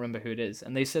I can't remember who it is.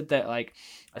 And they said that like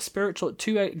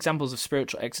two examples of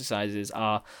spiritual exercises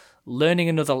are learning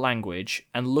another language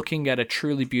and looking at a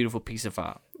truly beautiful piece of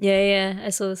art. Yeah, I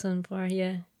saw this one before,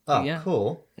 yeah. Oh, yeah.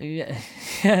 Cool. Yeah.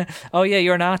 Oh, yeah,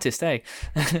 you're an artist, eh?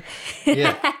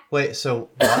 Yeah. Wait, so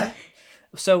why?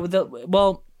 So,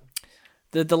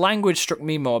 the language struck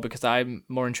me more because I'm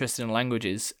more interested in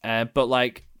languages. But,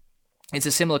 like, it's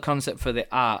a similar concept for the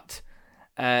art.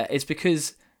 It's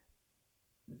because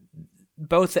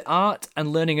both the art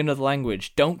and learning another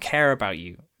language don't care about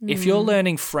you. If you're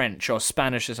learning French or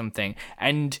Spanish or something,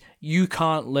 and you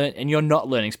can't learn, and you're not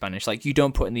learning Spanish, like you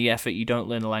don't put in the effort, you don't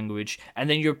learn the language, and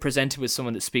then you're presented with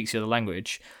someone that speaks the other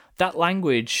language, that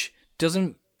language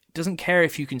doesn't care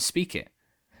if you can speak it.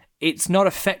 It's not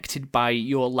affected by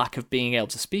your lack of being able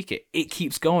to speak it. It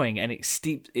keeps going, and it's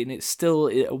still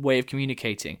a way of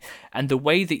communicating. And the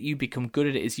way that you become good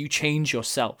at it is you change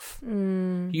yourself.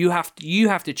 You have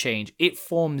to change. It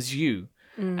forms you.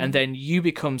 And then you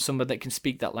become someone that can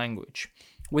speak that language.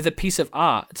 With a piece of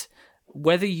art,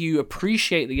 whether you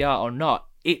appreciate the art or not,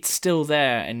 it's still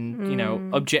there and, you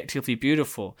know, objectively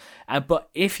beautiful. But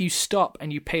if you stop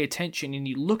and you pay attention and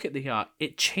you look at the art,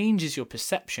 it changes your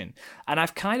perception. And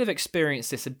I've kind of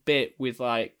experienced this a bit with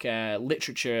like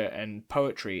literature and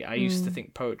poetry. I used to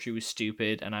think poetry was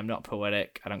stupid and I'm not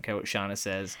poetic. I don't care what Shana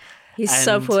says. He's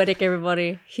so poetic,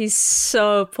 everybody. He's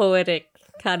so poetic.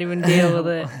 Can't even deal with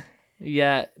it.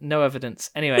 Yeah, no evidence.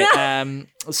 Anyway,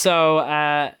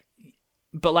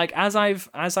 but like as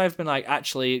I've been like,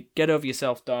 actually get over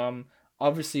yourself, Dom.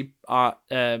 Obviously, art,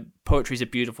 poetry is a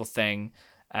beautiful thing.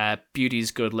 Beauty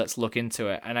is good. Let's look into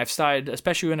it. And I've started,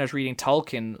 especially when I was reading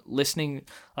Tolkien, listening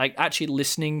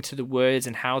to the words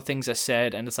and how things are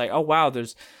said. And it's like, oh wow,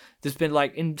 there's been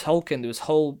like in Tolkien, there was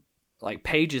whole like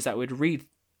pages that would read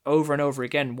over and over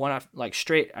again, one after, like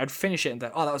straight. I'd finish it and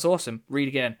then, oh, that was awesome. Read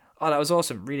again. Oh, that was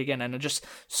awesome. Read again. And I'm just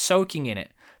soaking in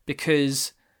it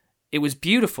because it was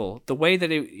beautiful. The way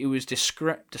that it was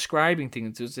describing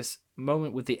things. There was this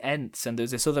moment with the Ents, and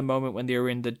there's this other moment when they were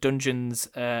in the dungeons,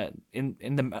 under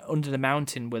the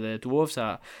mountain where the dwarves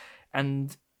are,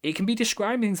 and it can be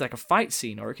describing things like a fight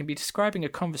scene, or it can be describing a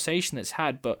conversation that's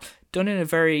had, but done in a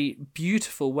very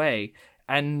beautiful way.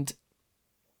 And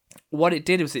what it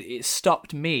did was it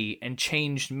stopped me and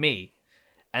changed me.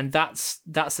 And that's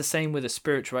the same with a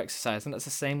spiritual exercise, and that's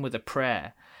the same with a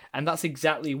prayer. And that's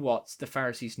exactly what the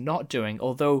Pharisees not doing,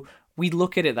 although we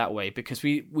look at it that way because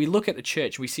we look at the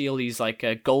church, we see all these like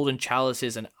golden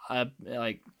chalices and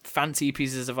like fancy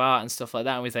pieces of art and stuff like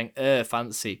that, and we think,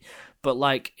 fancy. But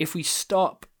like if we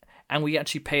stop and we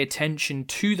actually pay attention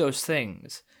to those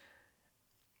things,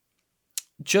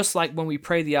 just like when we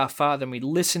pray the Our Father and we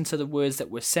listen to the words that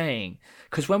we're saying,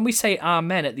 because when we say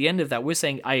Amen at the end of that, we're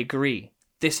saying, I agree.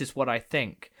 This is what I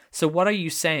think. So what are you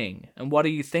saying and what are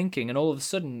you thinking? And all of a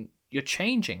sudden you're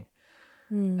changing.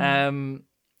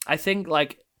 I think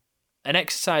like an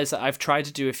exercise that I've tried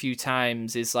to do a few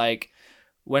times is like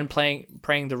when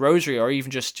praying the rosary, or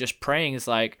even just praying, is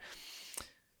like,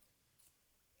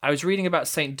 I was reading about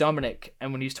Saint Dominic,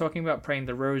 and when he was talking about praying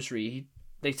the rosary,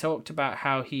 they talked about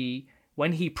how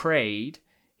when he prayed,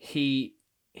 it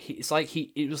was like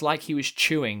he was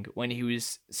chewing when he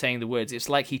was saying the words. It's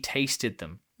like he tasted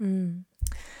them.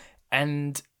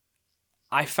 And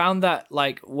I found that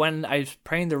like when I was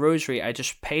praying the rosary, I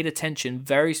just paid attention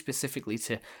very specifically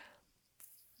to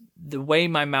the way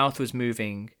my mouth was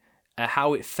moving,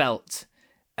 how it felt.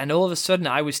 And all of a sudden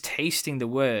I was tasting the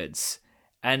words,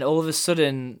 and all of a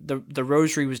sudden the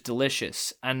rosary was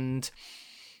delicious. And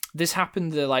this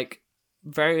happened like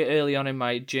very early on in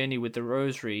my journey with the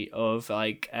rosary of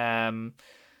like,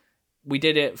 we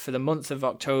did it for the month of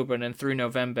October and then through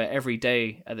November every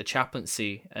day at the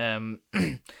chaplaincy.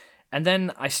 And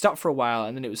then I stopped for a while,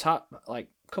 and then it was like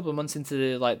a couple of months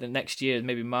into the next year,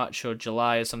 maybe March or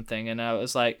July or something. And I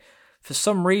was like, for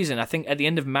some reason, I think at the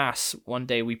end of Mass one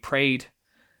day we prayed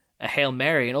a Hail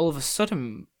Mary, and all of a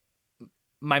sudden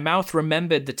my mouth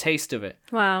remembered the taste of it.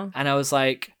 Wow. And I was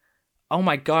like, oh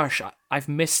my gosh, I've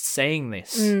missed saying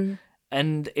this.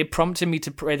 And it prompted me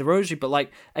to pray the rosary. But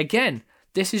like, again,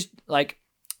 this is like,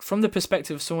 from the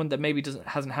perspective of someone that maybe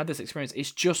hasn't had this experience,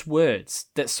 it's just words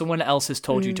that someone else has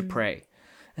told you to pray.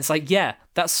 It's like, yeah,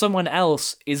 that someone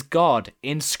else is God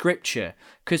in Scripture.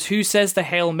 Because who says the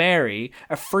Hail Mary?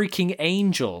 A freaking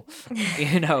angel,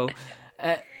 you know?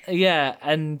 Yeah,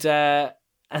 and then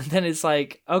it's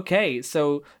like, okay,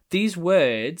 so these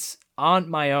words aren't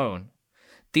my own.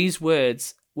 These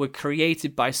words were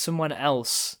created by someone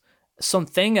else,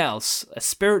 something else, a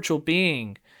spiritual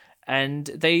being. And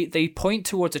they point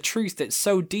towards a truth that's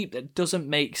so deep that doesn't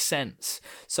make sense.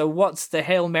 So what's the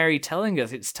Hail Mary telling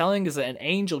us? It's telling us that an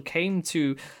angel came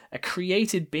to a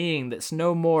created being that's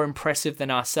no more impressive than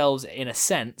ourselves in a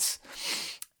sense,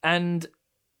 and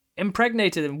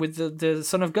impregnated him with the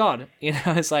Son of God. You know,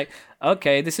 it's like,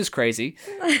 okay, this is crazy.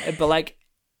 But like,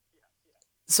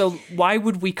 so why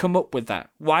would we come up with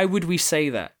that? Why would we say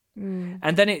that?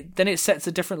 And then it sets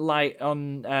a different light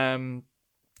on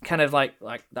kind of like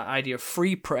that idea of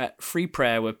free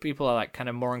prayer, where people are like kind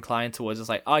of more inclined towards, it's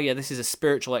like, oh yeah, this is a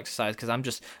spiritual exercise because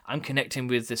I'm connecting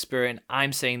with the Spirit and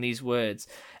I'm saying these words.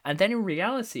 And then in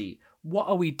reality, what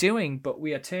are we doing? But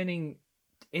we are turning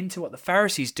into what the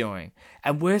Pharisees doing,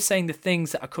 and we're saying the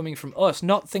things that are coming from us,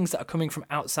 not things that are coming from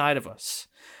outside of us.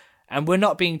 And we're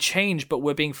not being changed, but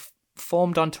we're being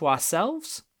formed onto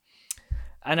ourselves.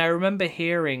 And I remember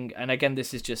hearing, and again,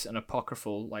 this is just an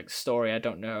apocryphal like story, I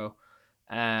don't know.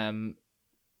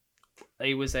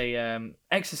 It was a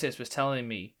exorcist was telling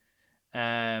me,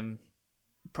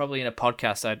 probably in a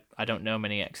podcast. I don't know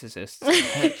many exorcists.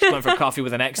 Just went for coffee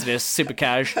with an exorcist, super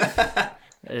cash.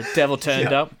 The devil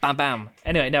turned up, bam, bam.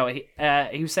 Anyway, no,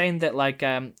 he was saying that like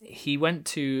he went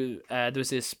to there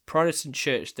was this Protestant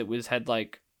church that had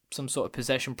like some sort of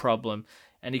possession problem,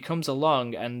 and he comes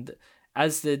along, and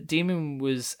as the demon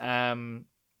was kind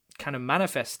of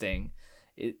manifesting,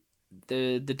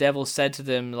 the devil said to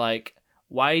them like,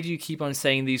 "Why do you keep on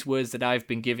saying these words that I've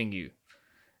been giving you?"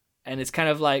 And it's kind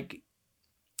of like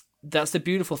that's the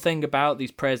beautiful thing about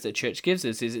these prayers that church gives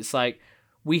us is it's like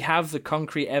we have the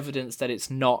concrete evidence that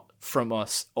it's not from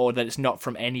us or that it's not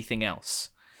from anything else.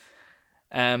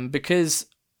 Because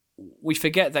we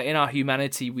forget that in our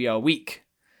humanity we are weak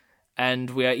and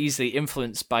we are easily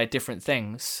influenced by different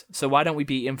things. So why don't we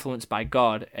be influenced by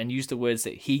God and use the words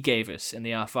that he gave us in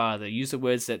the Our Father, use the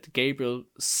words that Gabriel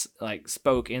like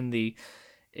spoke in the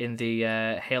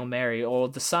Hail Mary or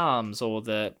the Psalms or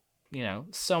the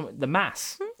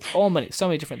Mass, so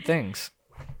many different things.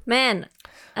 Man.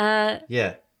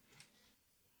 Yeah.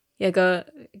 Yeah, go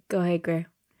ahead, Gray.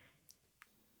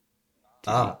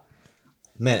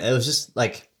 Man, it was just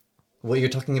like what you're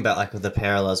talking about, like with the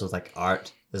parallels with like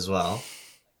art as well.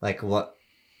 Like what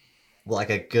like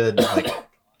a good like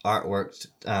artwork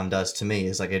does to me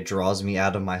is like it draws me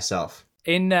out of myself.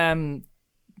 In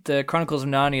the Chronicles of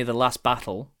Narnia, The Last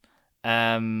Battle,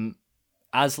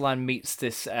 Aslan meets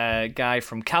this guy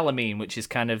from Calamine, which is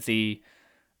kind of the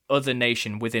other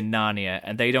nation within Narnia,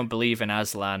 and they don't believe in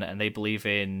Aslan, and they believe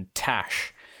in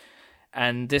Tash.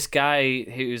 And this guy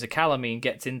who's a Calamine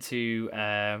gets into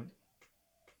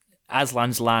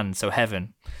Aslan's land, so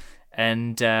heaven,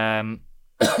 and and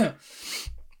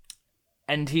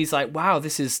he's like, "Wow,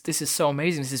 this is so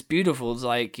amazing. This is beautiful. It's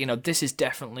like, this is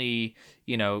definitely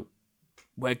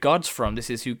where God's from. This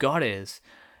is who God is."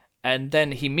 And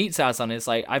then he meets Aslan and is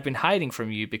like, "I've been hiding from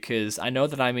you because I know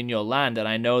that I'm in your land, and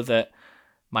I know that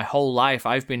my whole life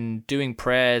I've been doing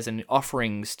prayers and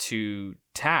offerings to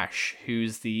Tash,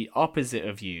 who's the opposite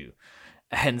of you.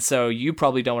 And so you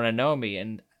probably don't want to know me."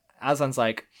 And Aslan's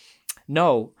like,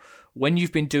 "No, when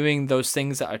you've been doing those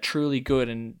things that are truly good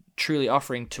and truly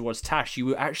offering towards Tash, you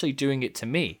were actually doing it to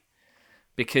me.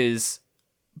 Because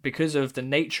of the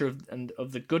nature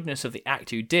of the goodness of the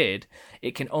act you did,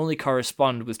 it can only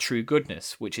correspond with true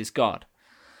goodness, which is God."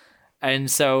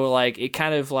 And so like it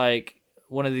kind of like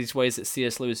one of these ways that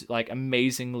C.S. Lewis like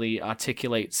amazingly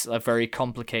articulates a very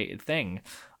complicated thing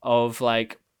of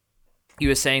like you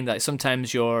were saying that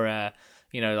sometimes you're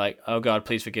like, "Oh God,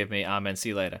 please forgive me, amen, see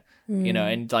you later,"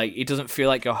 and like it doesn't feel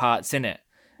like your heart's in it.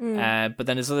 But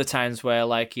then there's other times where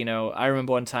like I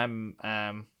remember one time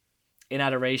in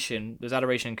adoration, there's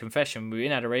adoration and confession. We were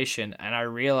in adoration, and I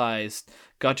realized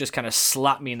God just kind of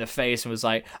slapped me in the face and was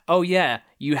like, "Oh yeah,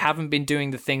 you haven't been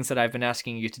doing the things that I've been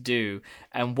asking you to do,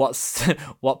 and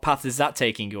what path is that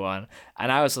taking you on?"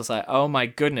 And I was just like, "Oh my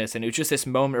goodness!" And it was just this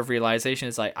moment of realization.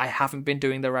 It's like I haven't been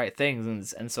doing the right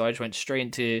things, and so I just went straight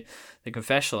into the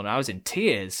confessional, and I was in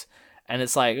tears. And it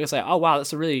was like, oh wow,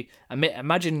 that's a really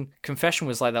imagine confession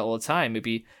was like that all the time. It'd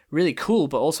be really cool,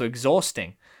 but also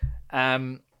exhausting.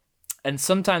 And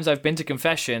sometimes I've been to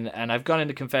confession and I've gone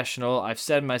into confessional, I've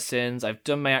said my sins, I've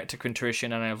done my act of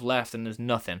contrition, and I've left and there's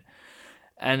nothing.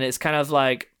 And it's kind of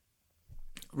like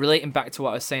relating back to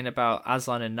what I was saying about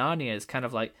Aslan and Narnia. It's kind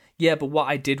of like, yeah, but what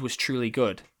I did was truly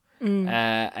good.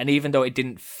 And even though it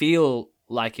didn't feel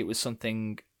like it was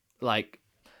something like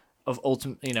of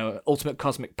ultimate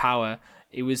cosmic power,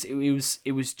 it was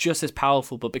just as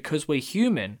powerful. But because we're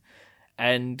human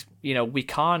and we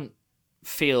can't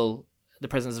feel the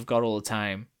presence of God all the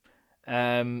time,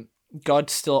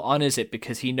 God still honors it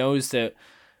because he knows that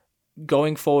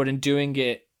going forward and doing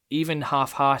it even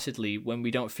half-heartedly when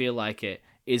we don't feel like it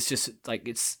is just like,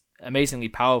 it's amazingly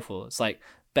powerful. It's like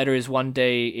better is one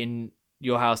day in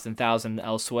your house than 1,000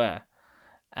 elsewhere.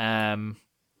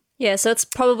 Yeah, so it's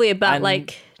probably about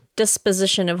like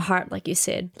disposition of heart, like you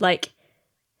said. Like,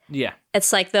 yeah,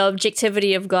 it's like the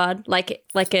objectivity of God, like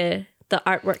the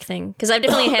artwork thing. Because I've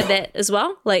definitely had that as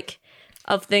well, like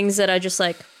of things that are just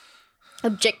like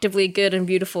objectively good and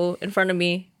beautiful in front of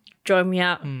me, drawing me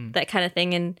out, that kind of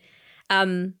thing.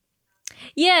 And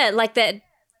yeah, like that.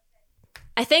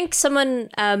 I think someone,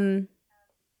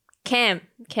 Cam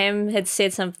had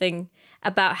said something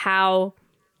about how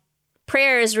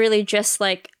prayer is really just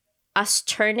like us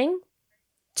turning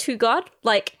to God,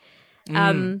 like,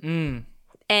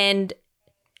 and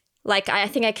like I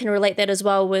think I can relate that as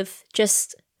well with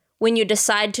just when you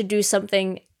decide to do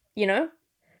something,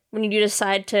 when you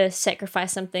decide to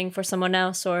sacrifice something for someone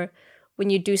else, or when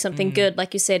you do something good,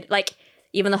 like you said, like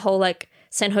even the whole like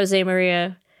San Jose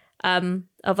Maria,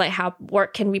 of like how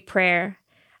work can be prayer,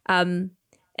 and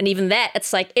even that,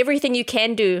 it's like everything you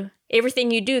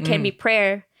do can be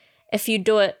prayer if you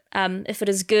do it if it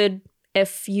is good,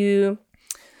 if you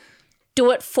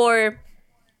do it for,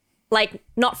 like,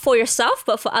 not for yourself,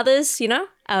 but for others, you know?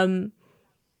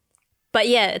 But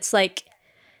yeah, it's like,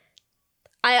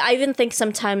 I even think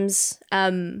sometimes,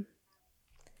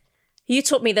 you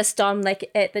taught me this, Dom,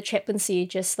 like at the chaplaincy,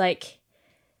 just like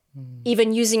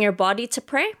even using your body to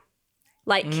pray.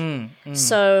 Like,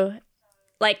 so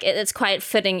like it's quite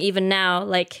fitting even now,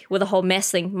 like with the whole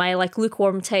mess thing, my like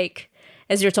lukewarm take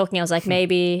as you're talking, I was like,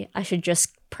 maybe I should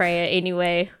just pray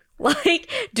anyway,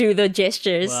 like do the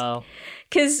gestures. Well,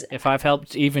 because if I've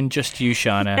helped even just you,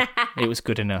 Shana, it was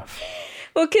good enough.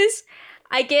 Well, because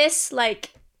I guess, like,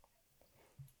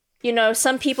 you know,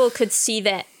 some people could see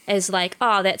that as like,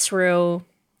 oh, that's real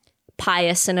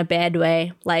pious in a bad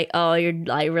way. Like, oh, you're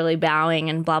like really bowing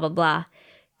and blah, blah, blah.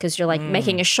 Because you're like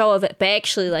making a show of it. But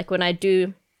actually, like when I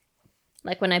do,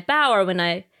 like when I bow or when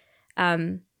I,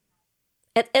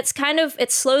 it's kind of,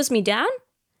 it slows me down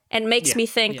and makes me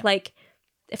think like,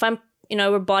 if I'm, you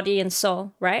know, we're body and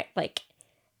soul, right? Like,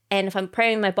 and if I'm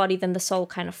praying my body, then the soul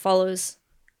kind of follows.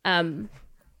 And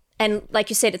like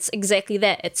you said, it's exactly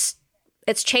that.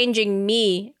 It's changing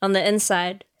me on the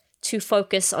inside to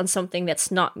focus on something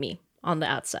that's not me on the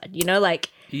outside, you know,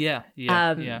 like. Yeah.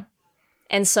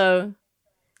 And so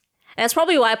that's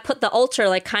probably why I put the altar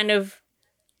like kind of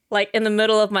like in the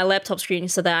middle of my laptop screen,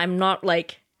 so that I'm not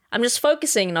like, I'm just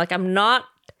focusing, like I'm not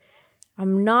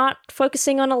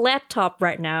focusing on a laptop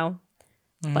right now.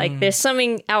 Like there's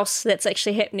something else that's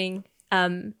actually happening.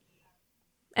 And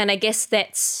I guess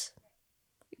that's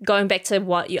going back to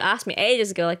what you asked me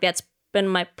ages ago, like that's been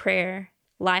my prayer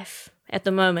life at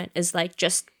the moment, is like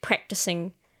just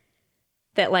practicing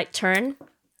that like turn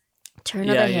of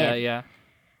the head.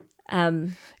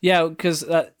 Yeah, because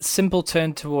that simple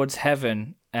turn towards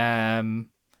heaven.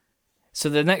 So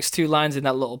the next two lines in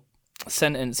that little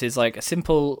sentence is like a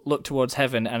simple look towards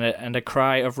heaven and a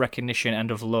cry of recognition and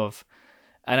of love.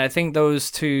 And I think those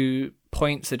 2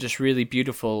 points are just really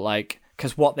beautiful, like,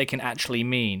 because what they can actually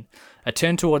mean. A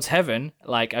turn towards heaven,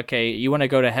 like, okay, you want to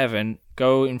go to heaven,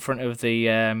 go in front of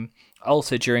the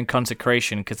altar during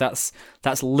consecration, because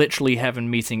that's literally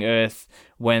heaven meeting earth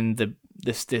when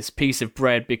this piece of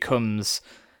bread becomes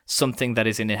something that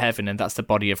is in heaven, and that's the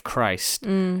body of Christ.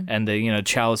 And the, you know,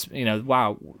 Charles, you know,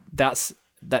 wow, that's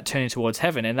that turning towards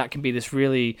heaven, and that can be this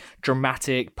really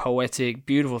dramatic, poetic,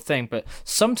 beautiful thing. But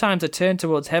sometimes a turn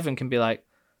towards heaven can be like,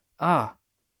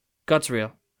 God's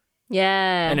real.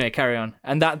 Yeah. Anyway, carry on.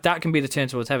 And that can be the turn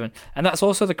towards heaven. And that's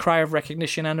also the cry of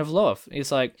recognition and of love.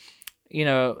 It's like, you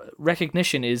know,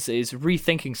 recognition is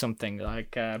rethinking something.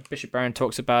 Like Bishop Barron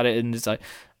talks about it, and it's like,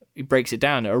 he breaks it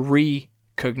down, a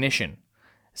recognition.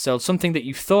 So something that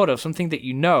you thought of, something that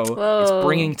you know, it's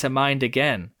bringing to mind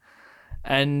again.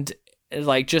 And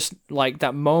like, just like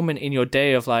that moment in your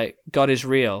day of like, God is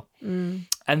real. And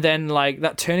then like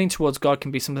that turning towards God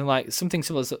can be something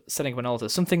simple as setting up an altar.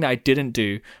 Something that I didn't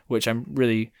do, which I'm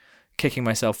really kicking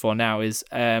myself for now, is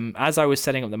as I was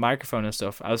setting up the microphone and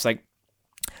stuff, I was like,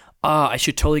 I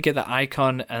should totally get the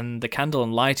icon and the candle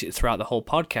and light it throughout the whole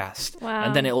podcast. Wow.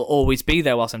 And then it'll always be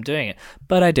there whilst I'm doing it.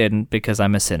 But I didn't, because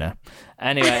I'm a sinner.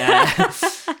 Anyway.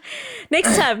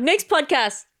 Next time, next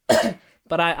podcast.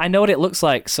 But I know what it looks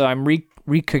like, so I'm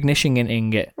recognitioning it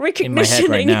in my head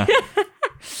right now.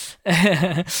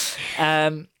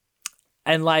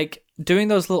 And like doing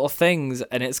those little things,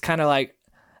 and it's kind of like,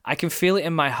 I can feel it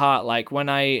in my heart, like when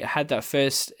I had that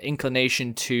first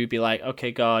inclination to be like,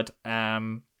 okay, God,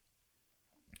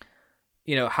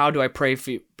 you know, how do I pray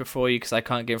before you, because I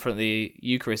can't get in front of the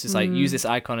Eucharist? It's like, use this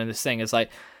icon and this thing. It's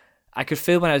like, I could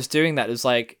feel when I was doing that, it was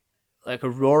like a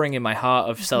roaring in my heart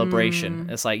of celebration.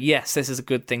 It's like, yes, this is a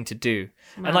good thing to do.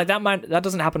 Wow. And like that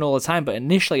doesn't happen all the time, but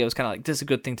initially I was kind of like, this is a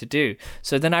good thing to do.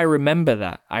 So then I remember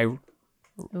that. I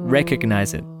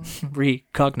recognize it.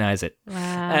 Recognize it.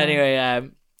 Wow. Anyway,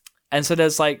 and so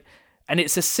there's like, and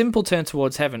it's a simple turn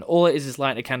towards heaven. All it is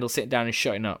lighting a candle, sitting down and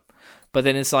shutting up. But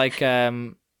then it's like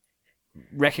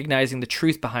recognizing the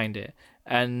truth behind it,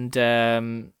 and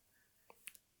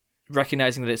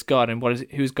recognizing that it's God, and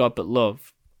who's God but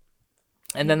love.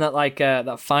 And then that like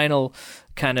that final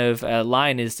kind of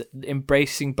line is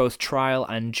embracing both trial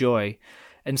and joy.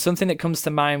 And something that comes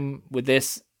to mind with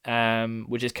this,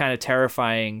 which is kind of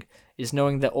terrifying, is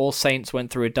knowing that all saints went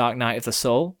through a dark night of the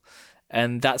soul.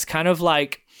 And that's kind of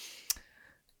like,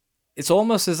 it's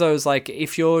almost as though it's like,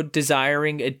 if you're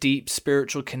desiring a deep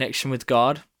spiritual connection with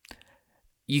God,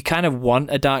 you kind of want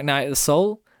a dark night of the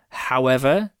soul.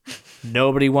 However,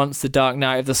 nobody wants the dark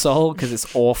night of the soul because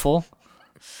it's awful.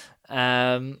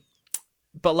 But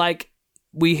like,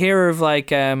 we hear of like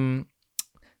Saint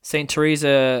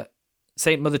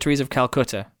Mother Teresa of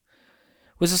Calcutta,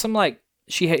 was there some like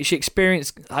she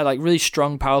experienced had like really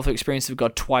strong, powerful experience of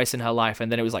God twice in her life,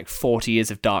 and then it was like 40 years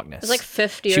of darkness. It was like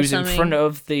 50 she or was something. in front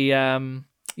of the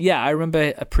I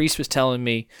remember a priest was telling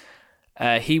me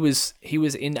he was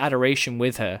in adoration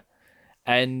with her,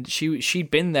 and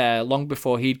she'd been there long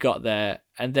before he'd got there,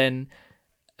 and then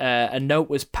a note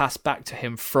was passed back to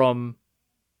him from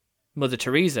Mother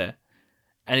Teresa,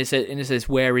 and it says,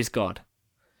 "Where is God?"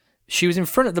 She was in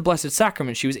front of the Blessed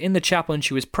Sacrament. She was in the chapel and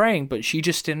she was praying, but she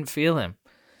just didn't feel him.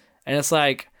 And it's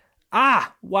like,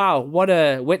 wow, what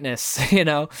a witness, you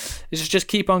know? It's just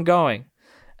keep on going,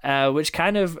 which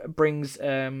kind of brings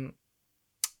a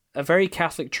very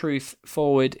Catholic truth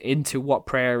forward into what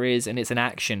prayer is, and it's an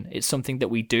action. It's something that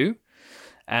we do,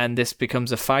 and this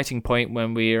becomes a fighting point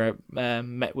when we are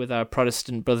met with our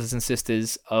Protestant brothers and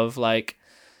sisters of like,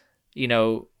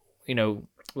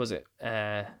 was it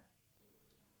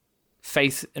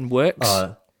faith and works?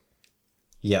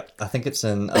 Yep, I think it's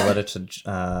in a letter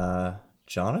to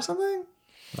John or something.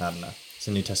 I don't know. It's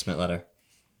a New Testament letter.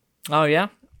 Oh yeah.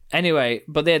 Anyway,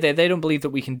 but they don't believe that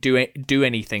we can do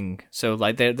anything. So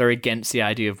like they're against the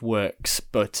idea of works.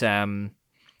 But in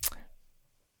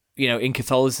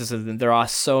Catholicism there are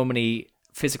so many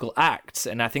physical acts,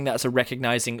 and I think that's a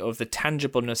recognizing of the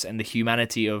tangibleness and the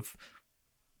humanity of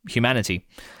humanity.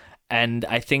 And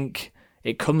I think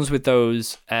it comes with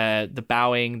those, the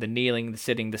bowing, the kneeling, the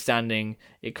sitting, the standing.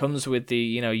 It comes with the,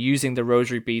 using the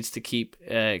rosary beads to keep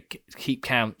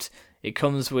count. It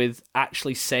comes with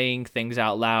actually saying things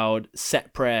out loud,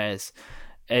 set prayers.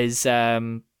 It's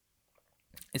a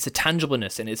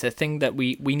tangibleness, and it's a thing that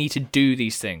we need to do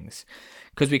these things.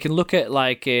 Because we can look at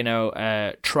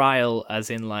trial as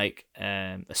in like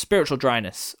a spiritual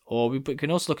dryness, or we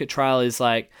can also look at trial as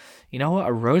like,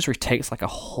 a rosary takes like a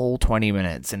whole 20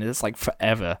 minutes and it's like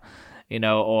forever,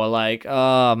 or like,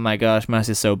 oh my gosh, mass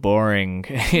is so boring,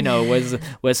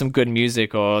 where's some good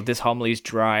music, or this homily's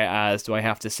dry as, do I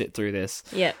have to sit through this?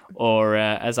 Yeah. Or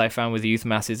as I found with youth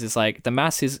masses, it's like the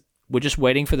mass is, we're just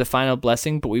waiting for the final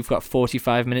blessing, but we've got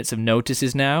 45 minutes of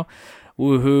notices now.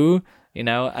 Woohoo.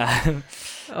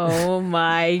 Oh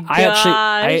my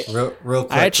god! Real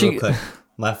quick.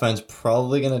 My phone's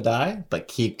probably gonna die, but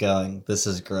keep going. This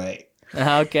is great.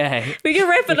 Okay, we can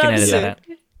wrap it up soon.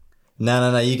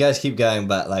 No. You guys keep going,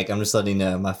 but like I'm just letting you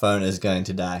know, my phone is going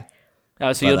to die.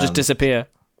 Oh, so you'll just disappear?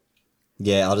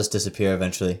 Yeah, I'll just disappear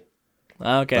eventually.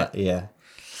 Okay. But, yeah.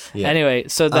 Anyway,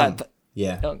 so that.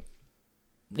 Yeah.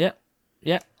 Yeah.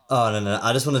 Oh no!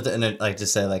 I just wanted to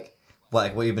just say like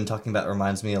what you've been talking about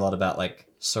reminds me a lot about like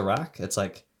Sirach. It's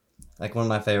like one of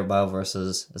my favorite Bible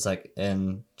verses is like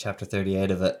in chapter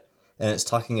 38 of it, and it's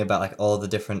talking about like all the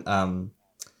different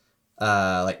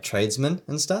like tradesmen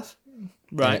and stuff.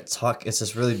 Right. And it's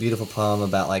this really beautiful poem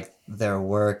about like their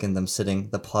work and them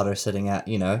the potter sitting at,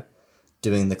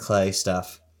 doing the clay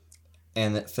stuff,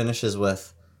 and it finishes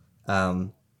with,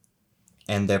 and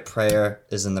their prayer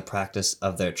is in the practice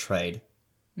of their trade.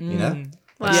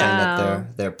 Wow. Like saying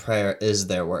that their prayer is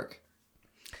their work.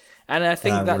 And I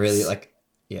think that's really like,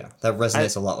 that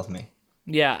resonates a lot with me.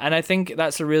 Yeah, and I think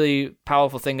that's a really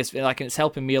powerful thing. It's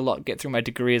helping me a lot get through my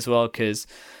degree as well, because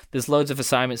there's loads of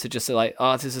assignments that just are like,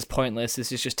 oh, this is pointless.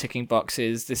 This is just ticking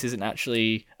boxes. This isn't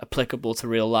actually applicable to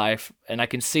real life, and I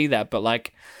can see that. But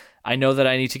like, I know that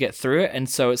I need to get through it, and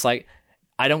so it's like,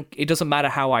 it doesn't matter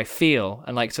how I feel,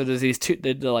 and like, so there's these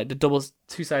the double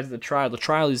two sides of the trial. The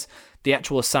trial is the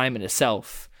actual assignment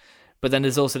itself, but then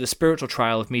there's also the spiritual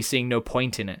trial of me seeing no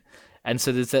point in it. And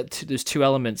so there's two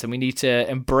elements, and we need to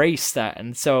embrace that.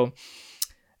 And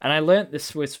I learned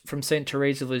this from Saint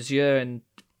Teresa of Lisieux, and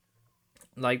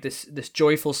like this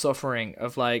joyful suffering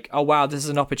of like, oh wow, this is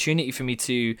an opportunity for me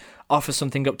to offer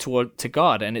something up to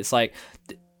God. And it's like,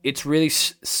 it's really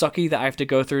sucky that I have to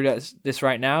go through this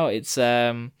right now. It's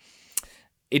it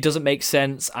doesn't make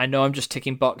sense. I know I'm just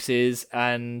ticking boxes,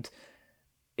 and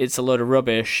it's a load of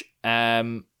rubbish.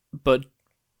 But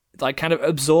like, kind of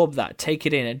absorb that, take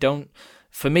it in, and don't.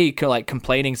 For me, like,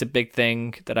 complaining is a big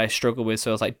thing that I struggle with.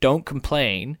 So I was like, don't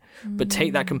complain, but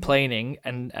take that complaining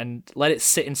and let it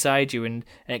sit inside you, and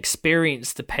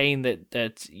experience the pain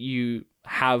that you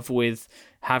have with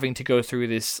having to go through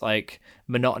this like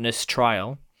monotonous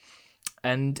trial,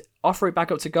 and offer it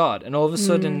back up to God. And all of a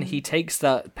sudden, He takes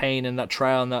that pain and that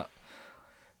trial and that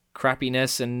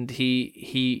crappiness, and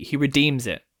he redeems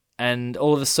it. And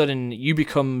all of a sudden, you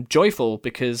become joyful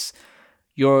because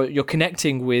you're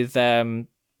connecting with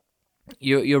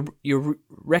you're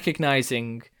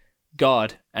recognizing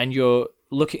God, and you're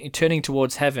turning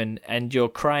towards heaven, and you're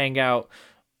crying out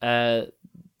that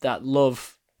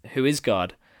love who is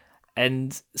God.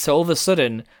 And so all of a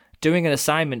sudden, doing an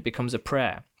assignment becomes a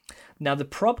prayer. Now, the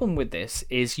problem with this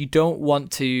is you don't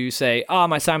want to say, oh,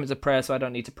 my assignment's a prayer, so I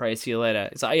don't need to pray. See you later.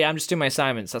 It's like, yeah, I'm just doing my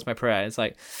assignments. That's my prayer. It's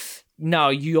like, no,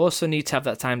 you also need to have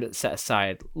that time to set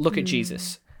aside. Look at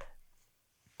Jesus.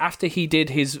 After he did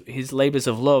his labors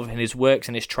of love and his works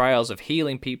and his trials of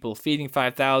healing people, feeding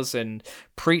 5,000,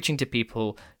 preaching to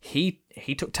people, he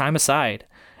took time aside.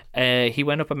 He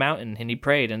went up a mountain and he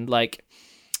prayed. And like,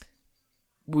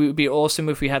 it would be awesome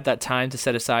if we had that time to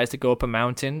set aside to go up a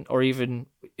mountain, or even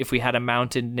if we had a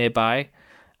mountain nearby.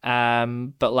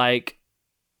 But like,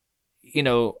 you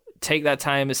know, take that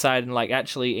time aside and like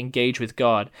actually engage with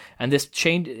God. And this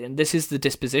is the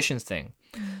dispositions thing.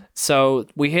 So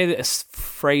we hear this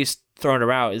phrase thrown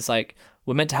around is like,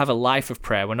 we're meant to have a life of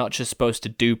prayer. We're not just supposed to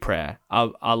do prayer.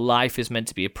 Our life is meant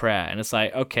to be a prayer. And it's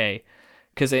like, okay,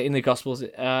 because in the Gospels,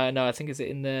 no, I think is it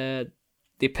in the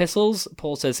epistles,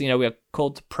 Paul says, you know, we are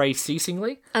called to pray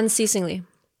ceasingly. Unceasingly.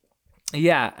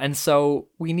 Yeah, and so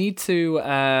we need to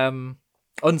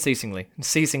unceasingly.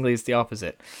 Ceasingly is the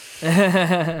opposite.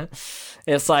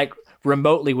 It's like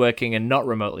remotely working and not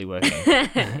remotely working.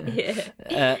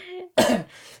 Yeah.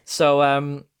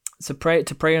 So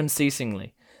pray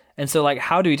unceasingly. And so like,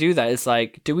 how do we do that? It's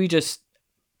like, do we just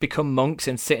become monks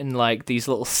and sit in like these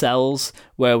little cells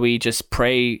where we just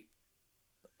pray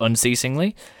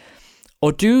unceasingly?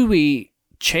 Or do we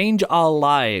change our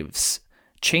lives,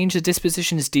 change the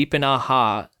dispositions deep in our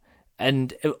heart,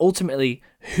 and ultimately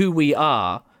who we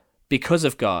are because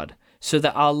of God, so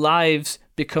that our lives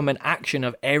become an action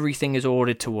of everything is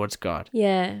ordered towards God?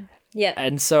 Yeah. Yeah.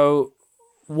 And so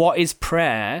what is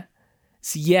prayer?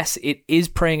 So yes, it is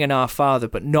praying in Our Father,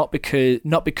 but not because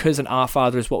an Our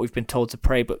Father is what we've been told to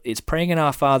pray, but it's praying in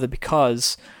Our Father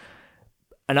because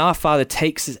an Our Father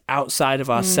takes us outside of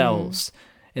ourselves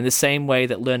in the same way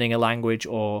that learning a language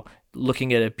or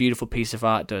looking at a beautiful piece of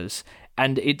art does.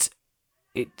 And it's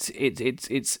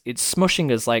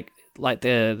smushing us like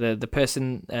the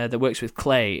person that works with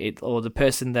clay, or the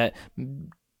person that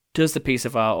does the piece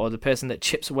of art, or the person that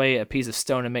chips away at a piece of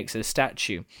stone and makes it a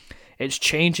statue. It's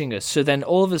changing us. So then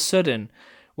all of a sudden,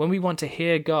 when we want to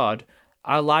hear God,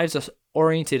 our lives are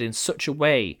oriented in such a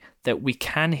way that we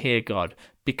can hear God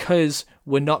because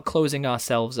we're not closing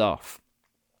ourselves off.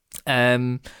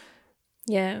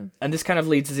 Yeah. And this kind of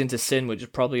leads us into sin, which is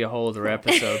probably a whole other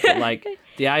episode. But like,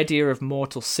 the idea of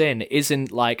mortal sin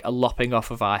isn't like a lopping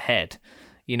off of our head.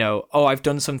 You know, oh, I've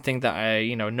done something that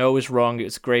I, know is wrong.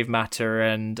 It's grave matter,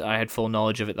 and I had full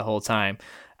knowledge of it the whole time.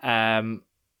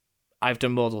 I've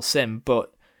done mortal sin,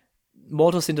 but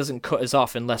mortal sin doesn't cut us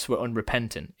off unless we're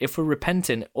unrepentant. If we're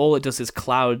repentant, all it does is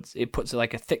clouds. It puts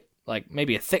like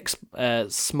maybe a thick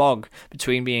smog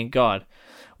between me and God,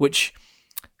 which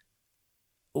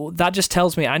that just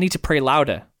tells me I need to pray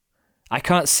louder. I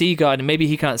can't see God, and maybe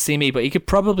he can't see me, but he could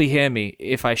probably hear me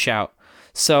if I shout.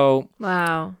 So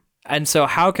wow. And so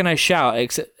how can I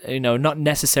shout? Not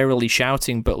necessarily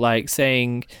shouting, but like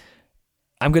saying,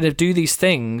 I'm going to do these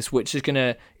things, which is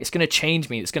it's going to change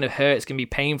me. It's going to hurt. It's going to be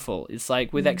painful. It's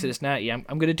like with Exodus 90, I'm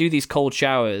going to do these cold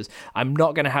showers. I'm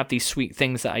not going to have these sweet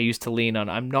things that I used to lean on.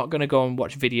 I'm not going to go and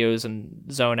watch videos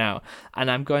and zone out. And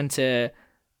I'm going to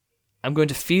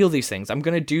feel these things. I'm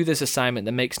going to do this assignment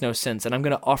that makes no sense, and I'm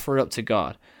going to offer it up to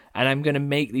God. And I'm going to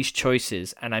make these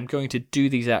choices, and I'm going to do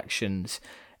these actions.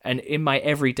 And in my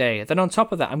everyday, then on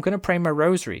top of that, I'm going to pray my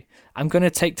rosary. I'm going to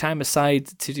take time aside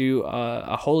to do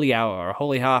a holy hour or a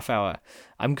holy half hour.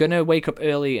 I'm going to wake up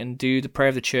early and do the prayer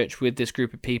of the church with this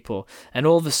group of people. And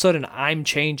all of a sudden, I'm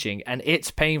changing, and it's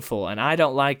painful, and I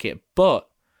don't like it, but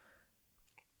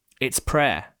it's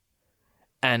prayer.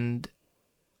 And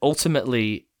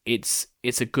ultimately, it's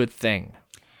a good thing.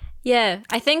 Yeah,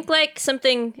 I think like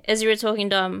something, as you were talking,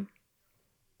 Dom,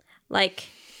 like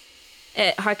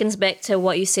it harkens back to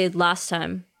what you said last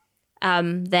time,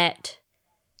 that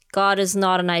God is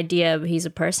not an idea, but he's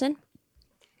a person.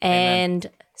 And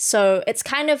so it's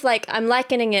kind of like, I'm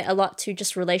likening it a lot to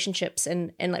just relationships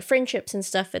and like friendships and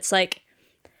stuff. It's like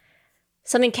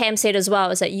something Cam said as well,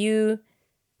 is that you,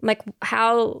 like,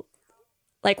 how,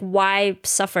 like, why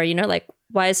suffer, like,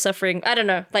 why is suffering, I don't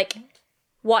know, like,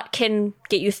 what can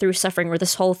get you through suffering, or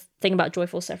this whole thing about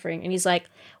joyful suffering? And he's like,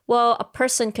 well, a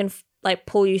person can like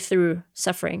pull you through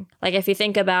suffering. Like if you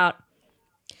think about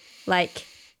like,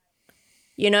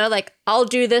 like I'll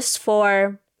do this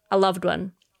for a loved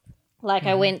one. Like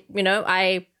I went,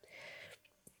 it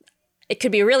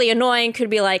could be really annoying, could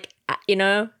be like,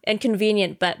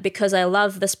 inconvenient, but because I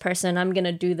love this person, I'm going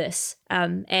to do this.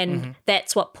 And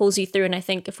that's what pulls you through. And I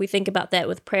think if we think about that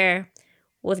with prayer,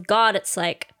 with God, it's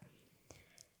like,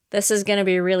 this is going to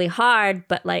be really hard,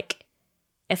 but like,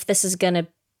 if this is going to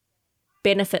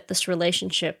benefit this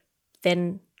relationship,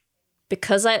 then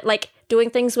because I like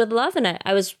doing things with love in it.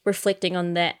 I was reflecting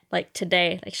on that like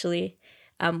today, actually.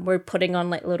 We're putting on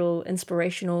like little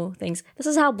inspirational things. This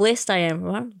is how blessed I am,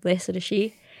 right? Blessed is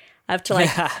she. I have to like,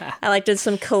 I like did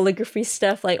some calligraphy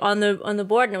stuff like on the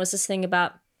board, and it was this thing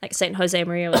about like Saint Jose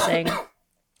Maria was saying,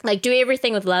 like do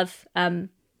everything with love,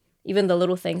 even the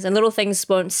little things, and little things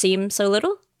won't seem so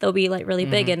little; they'll be like really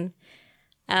big.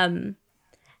 And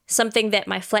something that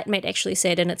my flatmate actually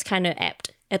said, and it's kind of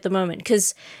apt at the moment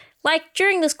because, like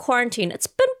during this quarantine, it's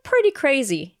been pretty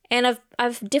crazy, and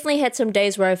I've definitely had some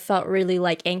days where I've felt really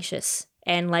like anxious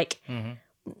and like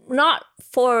not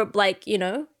for like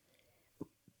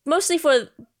mostly for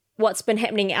what's been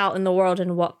happening out in the world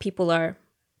and what people are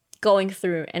going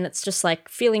through. And it's just like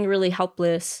feeling really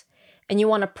helpless and you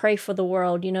want to pray for the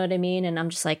world, you know what I mean? And I'm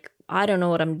just like, I don't know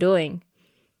what I'm doing.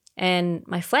 And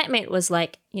my flatmate was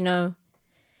like, you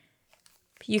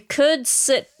could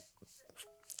sit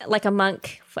like a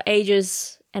monk for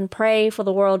ages and pray for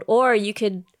the world, or you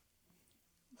could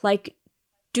like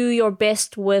do your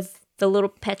best with the little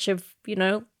patch of,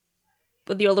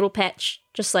 with your little patch,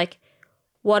 just like,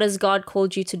 what has God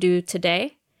called you to do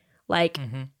today? Like,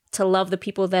 to love the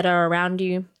people that are around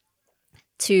you,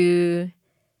 to,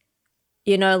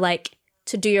 like,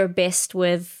 to do your best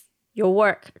with your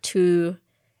work, to,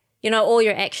 all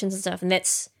your actions and stuff. And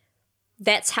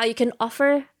that's how you can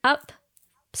offer up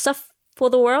stuff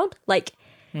for the world. Like,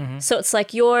 so it's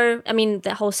like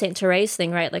that whole Saint Therese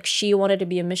thing, right? Like, she wanted to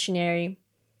be a missionary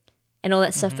and all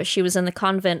that stuff, but she was in the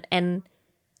convent,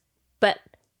 but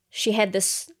she had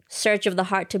this surge of the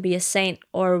heart to be a saint,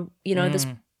 or this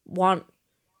want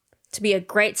to be a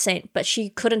great saint, but she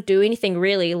couldn't do anything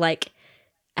really like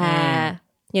in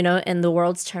the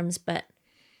world's terms. But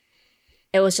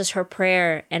it was just her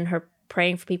prayer and her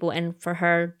praying for people, and for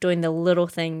her doing the little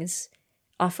things,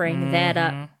 offering that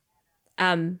up.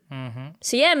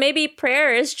 So yeah, maybe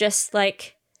prayer is just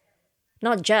like,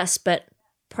 not just, but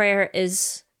prayer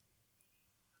is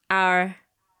our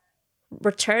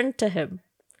return to him.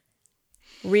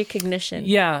 Recognition.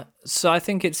 Yeah, so I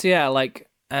think it's going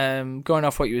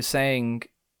off what you were saying,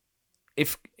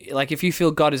 if you feel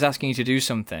God is asking you to do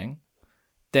something,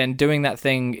 then doing that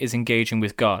thing is engaging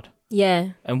with God. Yeah.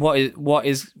 And what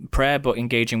is prayer but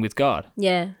engaging with God?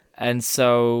 Yeah. And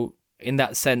so in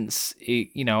that sense,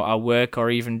 our work or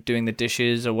even doing the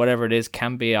dishes or whatever it is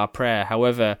can be our prayer.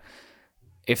 However,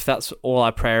 if that's all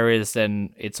our prayer is,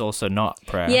 then it's also not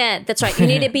prayer. Yeah, that's right. You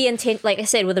need to be like I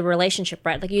said, with a relationship,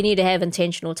 right? Like you need to have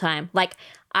intentional time. Like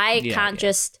I can't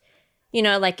just,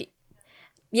 I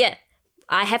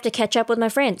have to catch up with my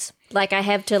friends. Like I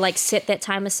have to like set that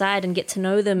time aside and get to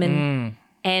know them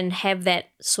and have that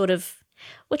sort of,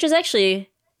 which is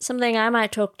actually something I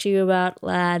might talk to you about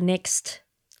next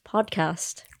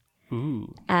podcast.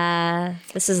 Ooh.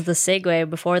 This is the segue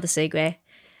before the segue.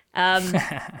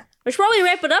 We should probably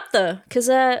wrap it up though, because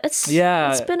it's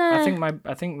been a.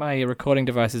 I think my recording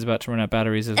device is about to run out of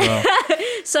batteries as well.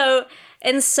 So,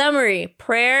 in summary,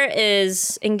 prayer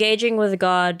is engaging with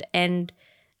God and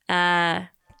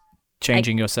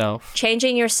changing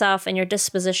yourself and your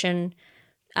disposition,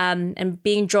 and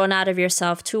being drawn out of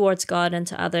yourself towards God and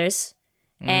to others,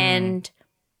 and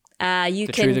the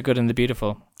true, the good, and the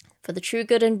beautiful. For the true,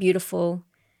 good, and beautiful,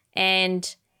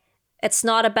 and it's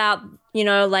not about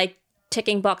like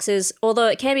ticking boxes, although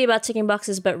it can be about ticking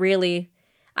boxes, but really,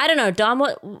 I don't know, Dom,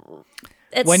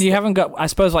 when you haven't got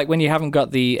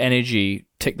the energy,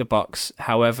 tick the box.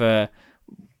 However,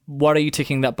 what are you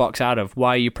ticking that box out of?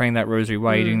 Why are you praying that rosary?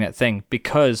 Why are you doing that thing?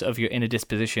 Because of your inner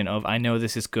disposition of, I know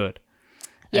this is good.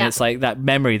 And it's like that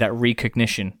memory, that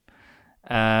recognition.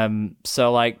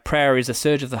 So like prayer is a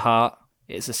surge of the heart.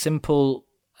 It's a simple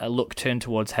look turned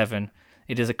towards heaven.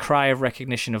 It is a cry of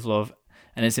recognition of love,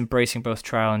 and it's embracing both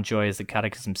trial and joy, as the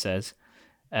Catechism says.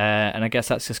 And I guess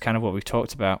that's just kind of what we've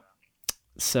talked about.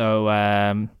 So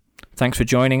thanks for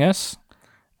joining us.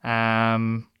 I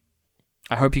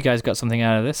hope you guys got something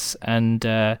out of this,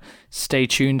 and stay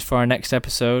tuned for our next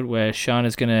episode where Sean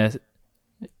is going to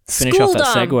finish off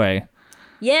that segue.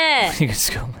 Yeah.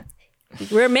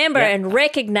 Remember and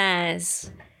recognize.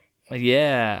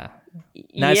 Yeah.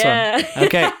 Nice one.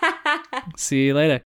 Okay. See you later.